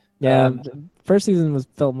season. Yeah, the first season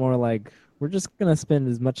felt more like we're just gonna spend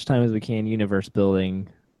as much time as we can universe building,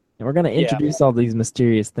 and we're gonna introduce all these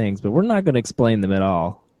mysterious things, but we're not gonna explain them at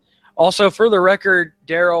all. Also, for the record,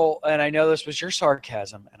 Daryl, and I know this was your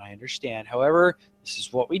sarcasm, and I understand. However, this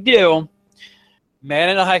is what we do. Man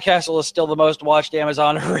in the High Castle is still the most watched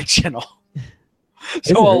Amazon original.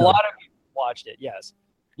 So a lot of people watched it, yes.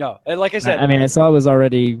 No, and like I said, I mean, I saw it was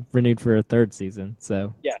already renewed for a third season,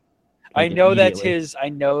 so yeah, I know that's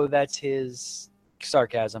his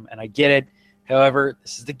sarcasm, and I get it. However,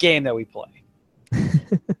 this is the game that we play.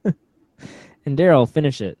 And Daryl,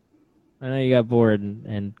 finish it. I know you got bored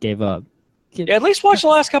and gave up. Yeah, at least watch the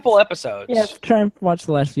last couple episodes. Yeah, try and watch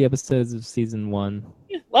the last few episodes of season 1.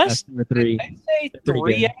 Yeah, last 3. I'd say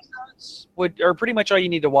 3 episodes are pretty much all you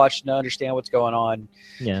need to watch to understand what's going on.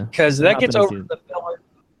 Yeah, because that gets over the filler.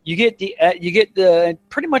 You get the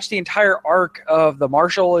pretty much the entire arc of the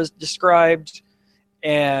Marshal is described,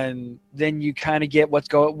 and then you kind of get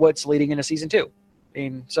what's leading into season 2. I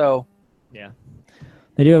mean, so yeah,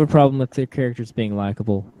 they do have a problem with their characters being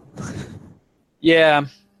likable. Yeah.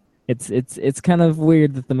 It's kind of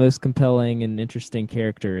weird that the most compelling and interesting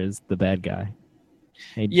character is the bad guy.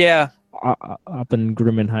 Yeah.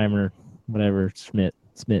 Oppenheimer, whatever, Smith.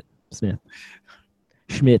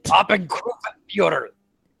 Oppengrubenführer.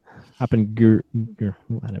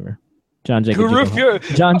 Whatever. John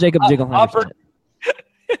Jacob Jingleheimer.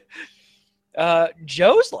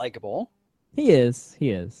 Joe's likable. He is.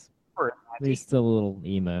 He's still a little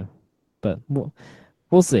emo, but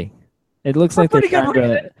we'll see. It looks like they're trying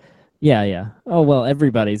to. Yeah. Oh well,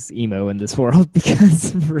 everybody's emo in this world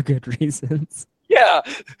because for good reasons. Yeah,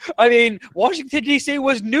 I mean, Washington D.C.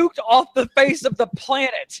 was nuked off the face of the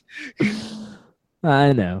planet.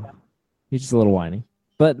 I know. He's just a little whiny,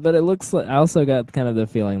 but it looks like I also got kind of the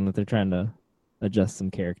feeling that they're trying to adjust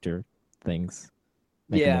some character things,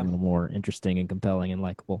 make them a little more interesting and compelling and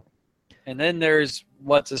likable. And then there's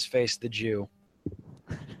what's his face, the Jew,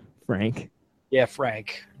 Frank. Yeah,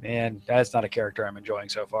 Frank. Man, that's not a character I'm enjoying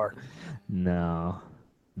so far. No.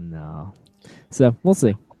 So, we'll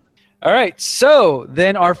see. All right, so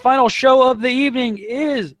then our final show of the evening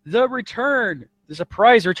is the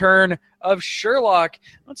surprise return of Sherlock.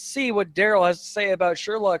 Let's see what Daryl has to say about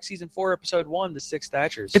Sherlock Season 4, Episode 1, The Six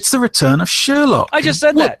Thatchers. It's the return of Sherlock. I just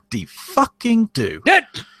said that. What do you fucking do?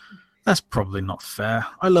 That's probably not fair.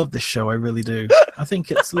 I love this show, I really do. I think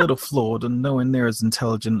it's a little flawed and nowhere near as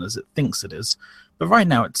intelligent as it thinks it is. But right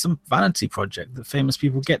now, it's some vanity project that famous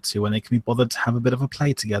people get to when they can be bothered to have a bit of a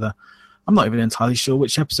play together. I'm not even entirely sure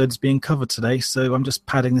which episode is being covered today, so I'm just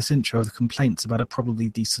padding this intro with complaints about a probably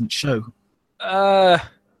decent show. Yeah,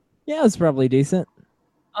 it's probably decent.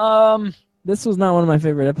 This was not one of my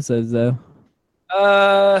favorite episodes, though.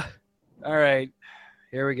 All right.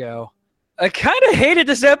 Here we go. I kind of hated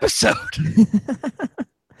this episode.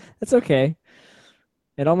 That's okay.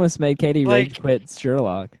 It almost made Katie rage quit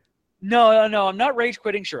Sherlock. No. I'm not rage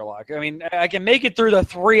quitting Sherlock. I mean, I can make it through the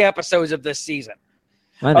 3 episodes of this season.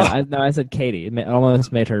 I know. I said Katie. It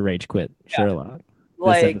almost made her rage quit Sherlock.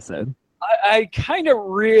 This episode. I kind of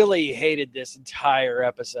really hated this entire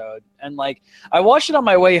episode, and I watched it on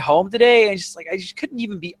my way home today, and I just couldn't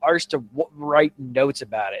even be arsed to write notes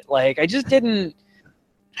about it. I just didn't.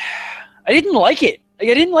 I didn't like it. I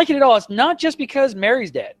didn't like it at all. It's not just because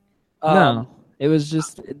Mary's dead. No, it was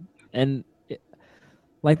just, I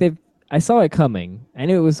saw it coming. I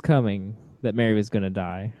knew it was coming that Mary was going to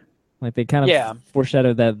die. They kind of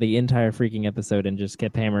foreshadowed that the entire freaking episode and just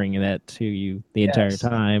kept hammering that to you the entire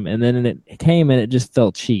time. And then it came and it just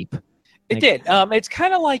felt cheap. It did. It's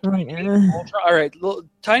kind of like Ultron. All right,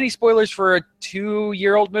 tiny spoilers for a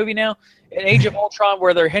 2-year-old movie now. In Age of Ultron,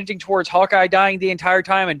 where they're hinting towards Hawkeye dying the entire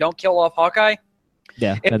time and don't kill off Hawkeye.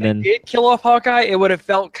 Yeah, if they did kill off Hawkeye, it would have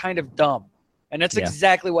felt kind of dumb, and that's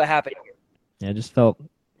exactly what happened here. Yeah, it just felt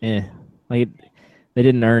they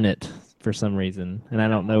didn't earn it for some reason, and I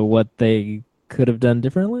don't know what they could have done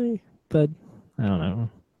differently, but I don't know.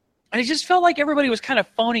 And it just felt like everybody was kind of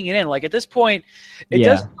phoning it in. Like at this point, it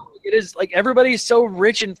Yeah. does. It is like everybody's so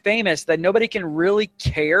rich and famous that nobody can really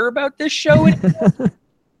care about this show.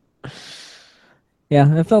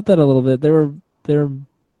 Yeah, I felt that a little bit. There were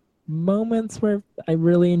moments where I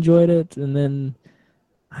really enjoyed it, and then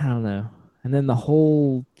I don't know. And then the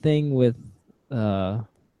whole thing with John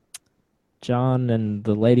and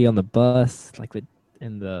the lady on the bus,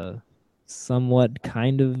 and the somewhat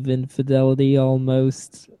kind of infidelity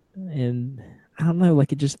almost, and I don't know,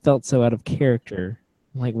 like it just felt so out of character.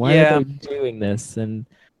 Like, why Yeah. are they doing this? And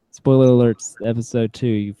spoiler alerts, episode 2,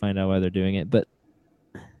 you find out why they're doing it, but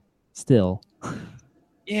still.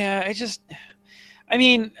 Yeah, I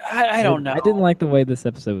mean, I don't know. I didn't like the way this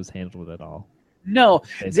episode was handled at all. No,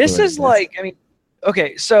 Basically this what is it like, I mean,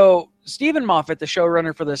 okay, so Stephen Moffat, the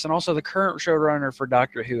showrunner for this, and also the current showrunner for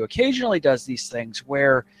Doctor Who, occasionally does these things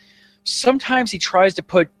where sometimes he tries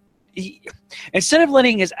to instead of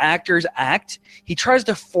letting his actors act, he tries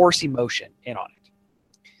to force emotion in on it.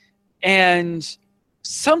 And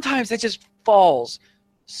sometimes that just falls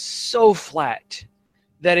so flat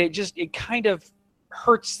that it kind of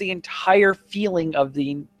hurts the entire feeling of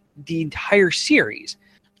the entire series.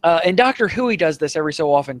 And Doctor Who, he does this every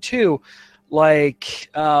so often too. Like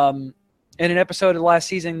in an episode of last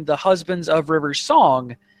season, The Husbands of River's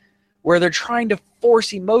Song, where they're trying to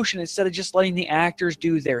force emotion instead of just letting the actors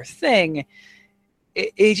do their thing.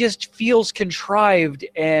 It just feels contrived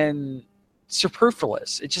and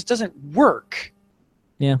superfluous. It just doesn't work.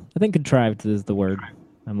 Yeah, I think contrived is the word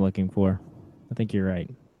I'm looking for. I think you're right.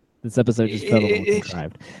 This episode just felt a little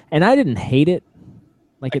contrived. And I didn't hate it.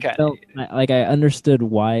 Like it felt like I understood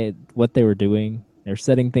what they were doing. They're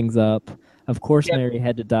setting things up. Of course, Yep. Mary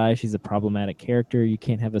had to die. She's a problematic character. You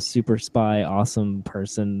can't have a super spy, awesome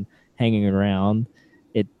person hanging around.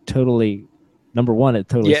 It totally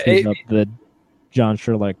screws up the John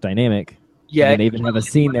Sherlock dynamic. Yeah, And they even have a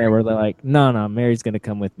scene there where they're like, no, Mary's going to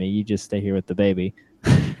come with me. You just stay here with the baby.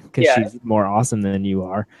 Because Yeah. she's more awesome than you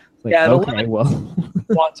are. It's like, Yeah, the okay, limit- well.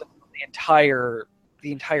 wants the entire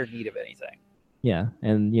need of anything. Yeah,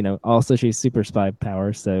 and also she's super spy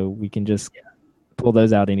powers, so we can just pull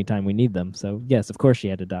those out anytime we need them. So yes, of course she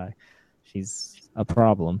had to die. She's a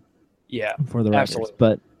problem Yeah, for the writers.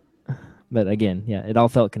 absolutely. But again, yeah, it all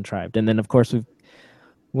felt contrived. And then of course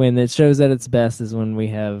when it shows at its best is when we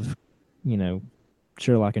have,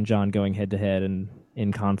 Sherlock and John going head to head and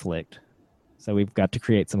in conflict. So we've got to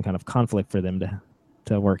create some kind of conflict for them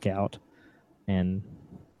to work out. And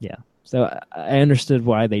yeah. So I understood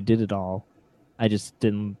why they did it all. I just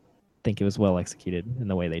didn't think it was well executed in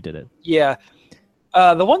the way they did it. Yeah.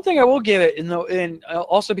 The one thing I will give it, and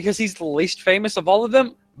also because he's the least famous of all of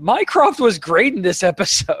them, Mycroft was great in this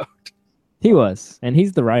episode. He was, and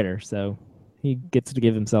he's the writer, so he gets to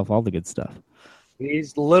give himself all the good stuff.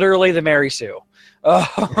 He's literally the Mary Sue.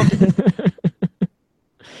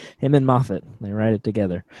 Him and Moffat, they write it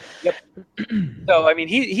together. So I mean,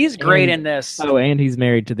 he's great in this. Oh, and he's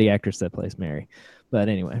married to the actress that plays Mary. But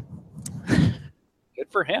anyway, Good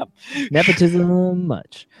for him. nepotism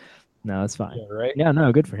much. No, it's fine. Yeah, right. Yeah,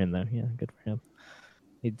 no, good for him though. Yeah, good for him.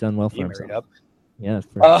 He's done well for He himself. married up. Yeah,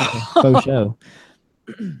 for Oh. faux show.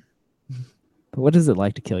 But what is it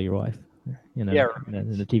like to kill your wife? Yeah, in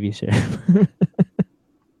a TV show.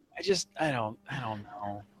 I don't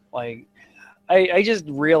know. Like, I just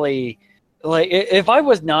really, like, if I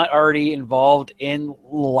was not already involved in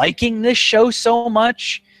liking this show so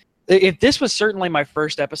much, if this was certainly my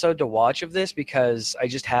first episode to watch of this because I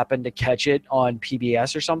just happened to catch it on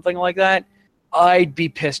PBS or something like that, I'd be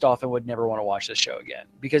pissed off and would never want to watch this show again.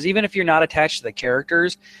 Because even if you're not attached to the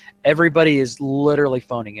characters, everybody is literally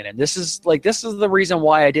phoning it in. This is the reason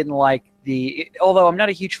why I didn't like although I'm not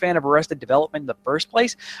a huge fan of Arrested Development in the first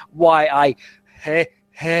place, why I hated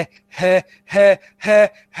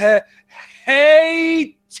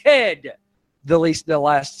the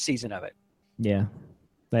last season of it. Yeah,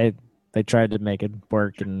 they tried to make it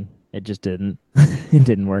work and it just didn't. It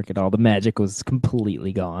didn't work at all. The magic was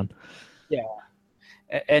completely gone. Yeah,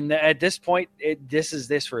 and at this point, this is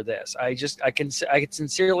this for this. I can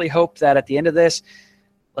sincerely hope that at the end of this,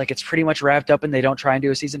 like, it's pretty much wrapped up and they don't try and do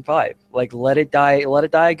a season 5. Like, let it die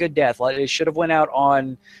a good death. It should have went out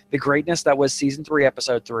on the greatness that was season 3,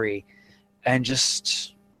 episode 3, and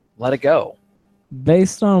just let it go.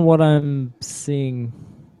 Based on what I'm seeing,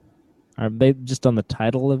 just on the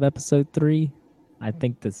title of episode 3, I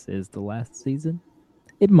think this is the last season.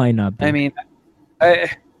 It might not be. I mean,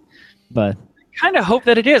 but kind of hope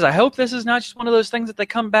that it is. I hope this is not just one of those things that they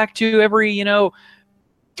come back to every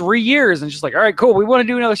 3 years and just like, all right, cool, we want to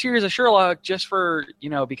do another series of Sherlock just for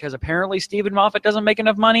because apparently Stephen Moffat doesn't make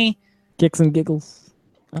enough money. kicks and giggles.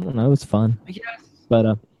 I don't know. It's fun. Yes. But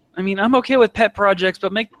I mean, I'm okay with pet projects,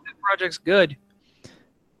 but make the pet projects good.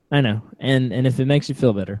 I know. And if it makes you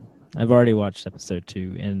feel better, I've already watched episode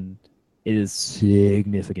 2, and it is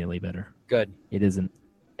significantly better. Good. It is an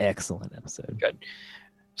excellent episode. Good.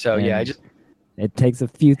 So yeah, And it takes a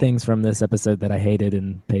few things from this episode that I hated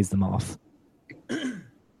and pays them off.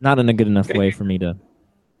 Not in a good enough way for me to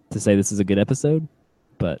say this is a good episode,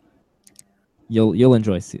 but you'll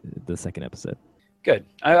enjoy the second episode. Good.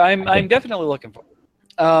 I'm definitely looking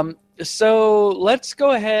forward. So let's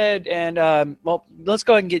go ahead and let's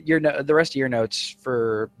go ahead and get the rest of your notes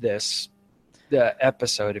for the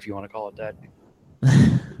episode, if you want to call it that.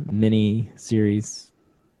 Mini series,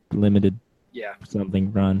 limited, Yeah.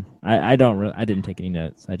 something run. I didn't take any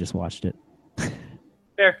notes. I just watched it.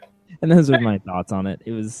 Fair. And those were my thoughts on it.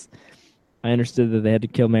 I understood that they had to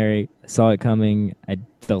kill Mary. I saw it coming. I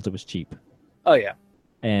felt it was cheap. Oh yeah.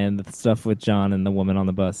 And the stuff with John and the woman on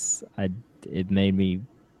the bus, it made me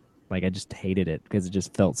I just hated it because it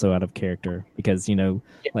just felt so out of character. Because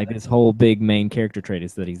this whole big main character trait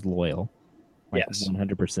is that he's loyal, Yes.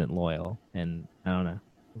 100% loyal. And I don't know.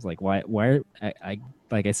 I was like, why? I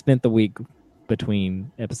spent the week between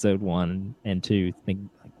episode 1 and 2 thinking,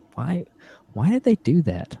 why did they do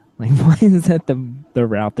that? Why is that the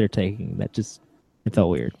route they're taking? It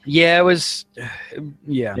felt weird. Yeah, it was.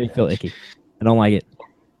 Yeah. It felt icky. I don't like it.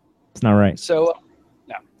 It's not right. So,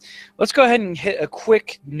 no. Let's go ahead and hit a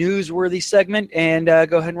quick newsworthy segment and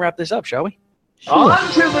go ahead and wrap this up, shall we? Sure.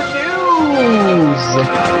 On to the news!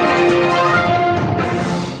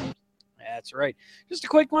 That's right. Just a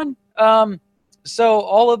quick one. So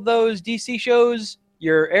all of those DC shows,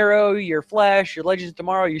 your Arrow, your Flash, your Legends of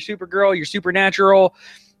Tomorrow, your Supergirl, your Supernatural,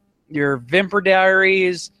 your Vampire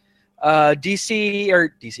Diaries,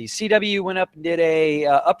 CW went up and did a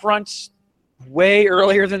upfront way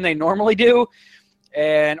earlier than they normally do,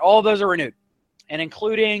 and all of those are renewed, and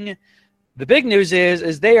including the big news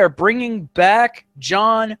is they are bringing back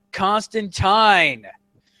John Constantine.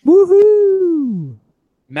 Woohoo!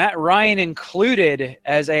 Matt Ryan included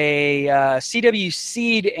as a CW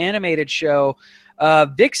Seed animated show.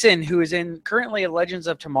 Vixen, who is currently in Legends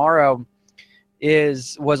of Tomorrow,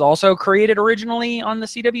 was also created originally on the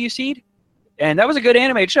CW Seed, and that was a good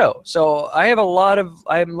animated show. So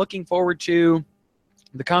I'm looking forward to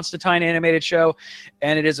the Constantine animated show,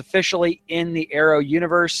 and it is officially in the Arrow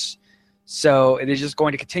universe. So it is just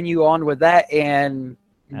going to continue on with that, and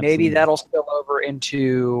maybe Absolutely. that'll spill over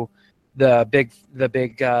into the big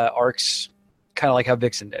arcs, kind of like how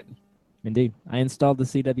Vixen did. Indeed. I installed the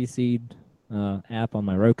CW Seed app on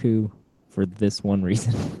my Roku for this one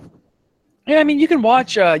reason. Yeah, I mean you can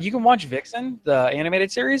watch Vixen, the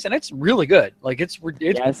animated series, and it's really good. It's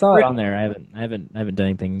Yeah, I saw it on there. I haven't done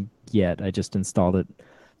anything yet. I just installed it.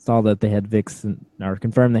 Saw that they had Vixen, or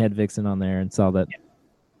confirmed they had Vixen on there, and saw that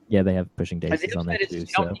they have Pushing Daisies on there too. You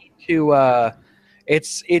don't need to.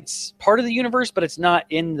 It's part of the universe, but it's not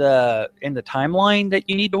in the timeline that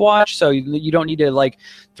you need to watch. So you don't need to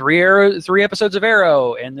three episodes of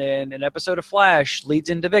Arrow and then an episode of Flash leads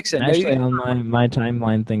into Vixen. Actually, on my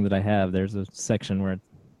timeline thing that I have, there's a section where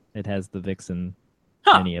it has the Vixen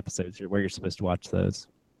mini episodes where you're supposed to watch those.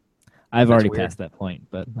 I've already weird. passed that point,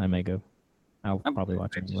 but I may go. I'll probably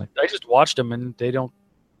watch it anyway. I just watched them and they don't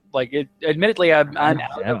like it. Admittedly, I'm out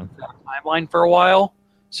Yeah. of the timeline for a while,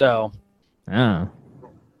 so Ah,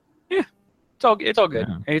 it's all good.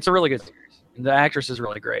 Yeah. It's a really good series. And the actress is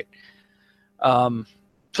really great. So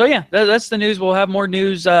yeah, that's the news. We'll have more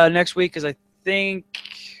news next week because I think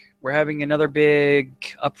we're having another big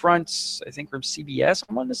upfronts. I think from CBS.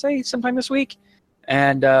 I wanted to say sometime this week,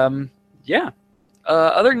 and yeah.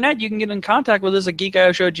 Other than that, you can get in contact with us at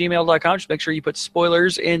geekioshow@gmail.com. Just make sure you put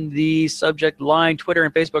spoilers in the subject line. Twitter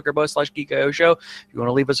and Facebook are both /geekioshow. If you want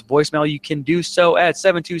to leave us a voicemail, you can do so at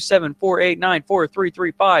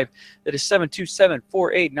 727-489-4335. That is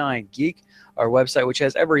 727-489-GEEK. Our website, which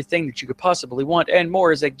has everything that you could possibly want and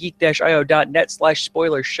more, is at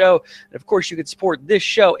geek-io.net/spoiler show. And of course, you can support this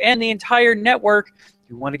show and the entire network. If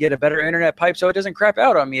you want to get a better internet pipe so it doesn't crap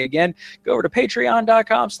out on me again, go over to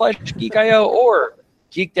patreon.com/geekio or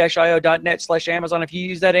geek-io.net/Amazon. If you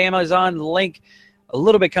use that Amazon link, a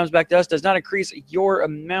little bit comes back to us. Does not increase your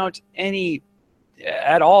amount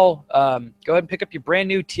at all. Go ahead and pick up your brand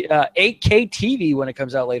new 8K TV when it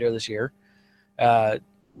comes out later this year.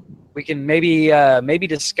 We can maybe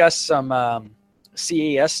discuss some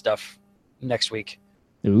CES stuff next week.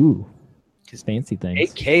 ooh, fancy things.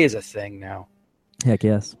 8K is a thing now. Heck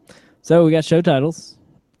yes. So we got show titles.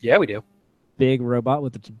 Yeah, we do. Big robot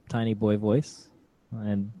with a tiny boy voice.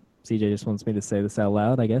 And CJ just wants me to say this out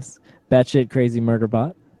loud, I guess. Batshit crazy murder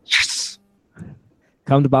bot. Yes.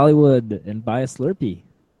 Come to Bollywood and buy a Slurpee.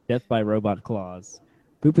 Death by Robot Claws.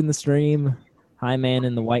 Poop in the Stream. High Man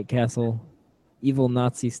in the White Castle. Evil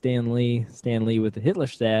Nazi Stan Lee. Stan Lee with the Hitler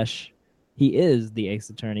stash. He is the Ace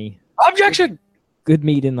Attorney. Objection! Good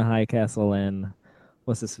Meat in the High Castle, and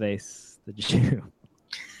what's his face? The Jew.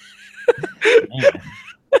 Man.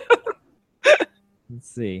 Let's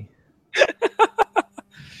see.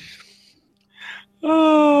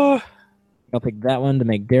 Oh. I'll pick that one to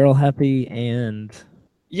make Daryl happy and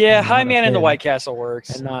Yeah, Not High Man in the offend. White Castle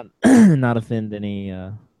works. and not offend any.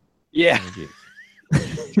 Yeah. any Jews.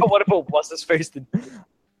 What about what's his face?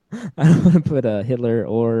 I don't want to put Hitler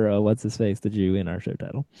or what's his face, the Jew, in our show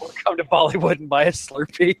title. Come to Bollywood and buy a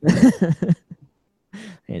Slurpee.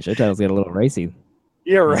 And show titles get a little racy.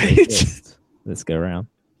 Yeah, right. This go around.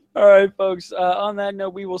 All right, folks. On that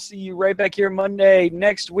note, we will see you right back here Monday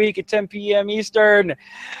next week at 10 p.m. Eastern.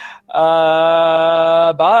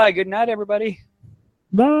 Bye. Good night, everybody.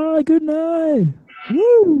 Bye. Good night.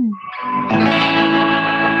 Woo.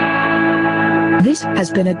 This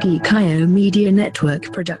has been a Geek.io Media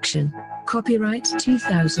Network production. Copyright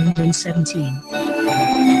 2017.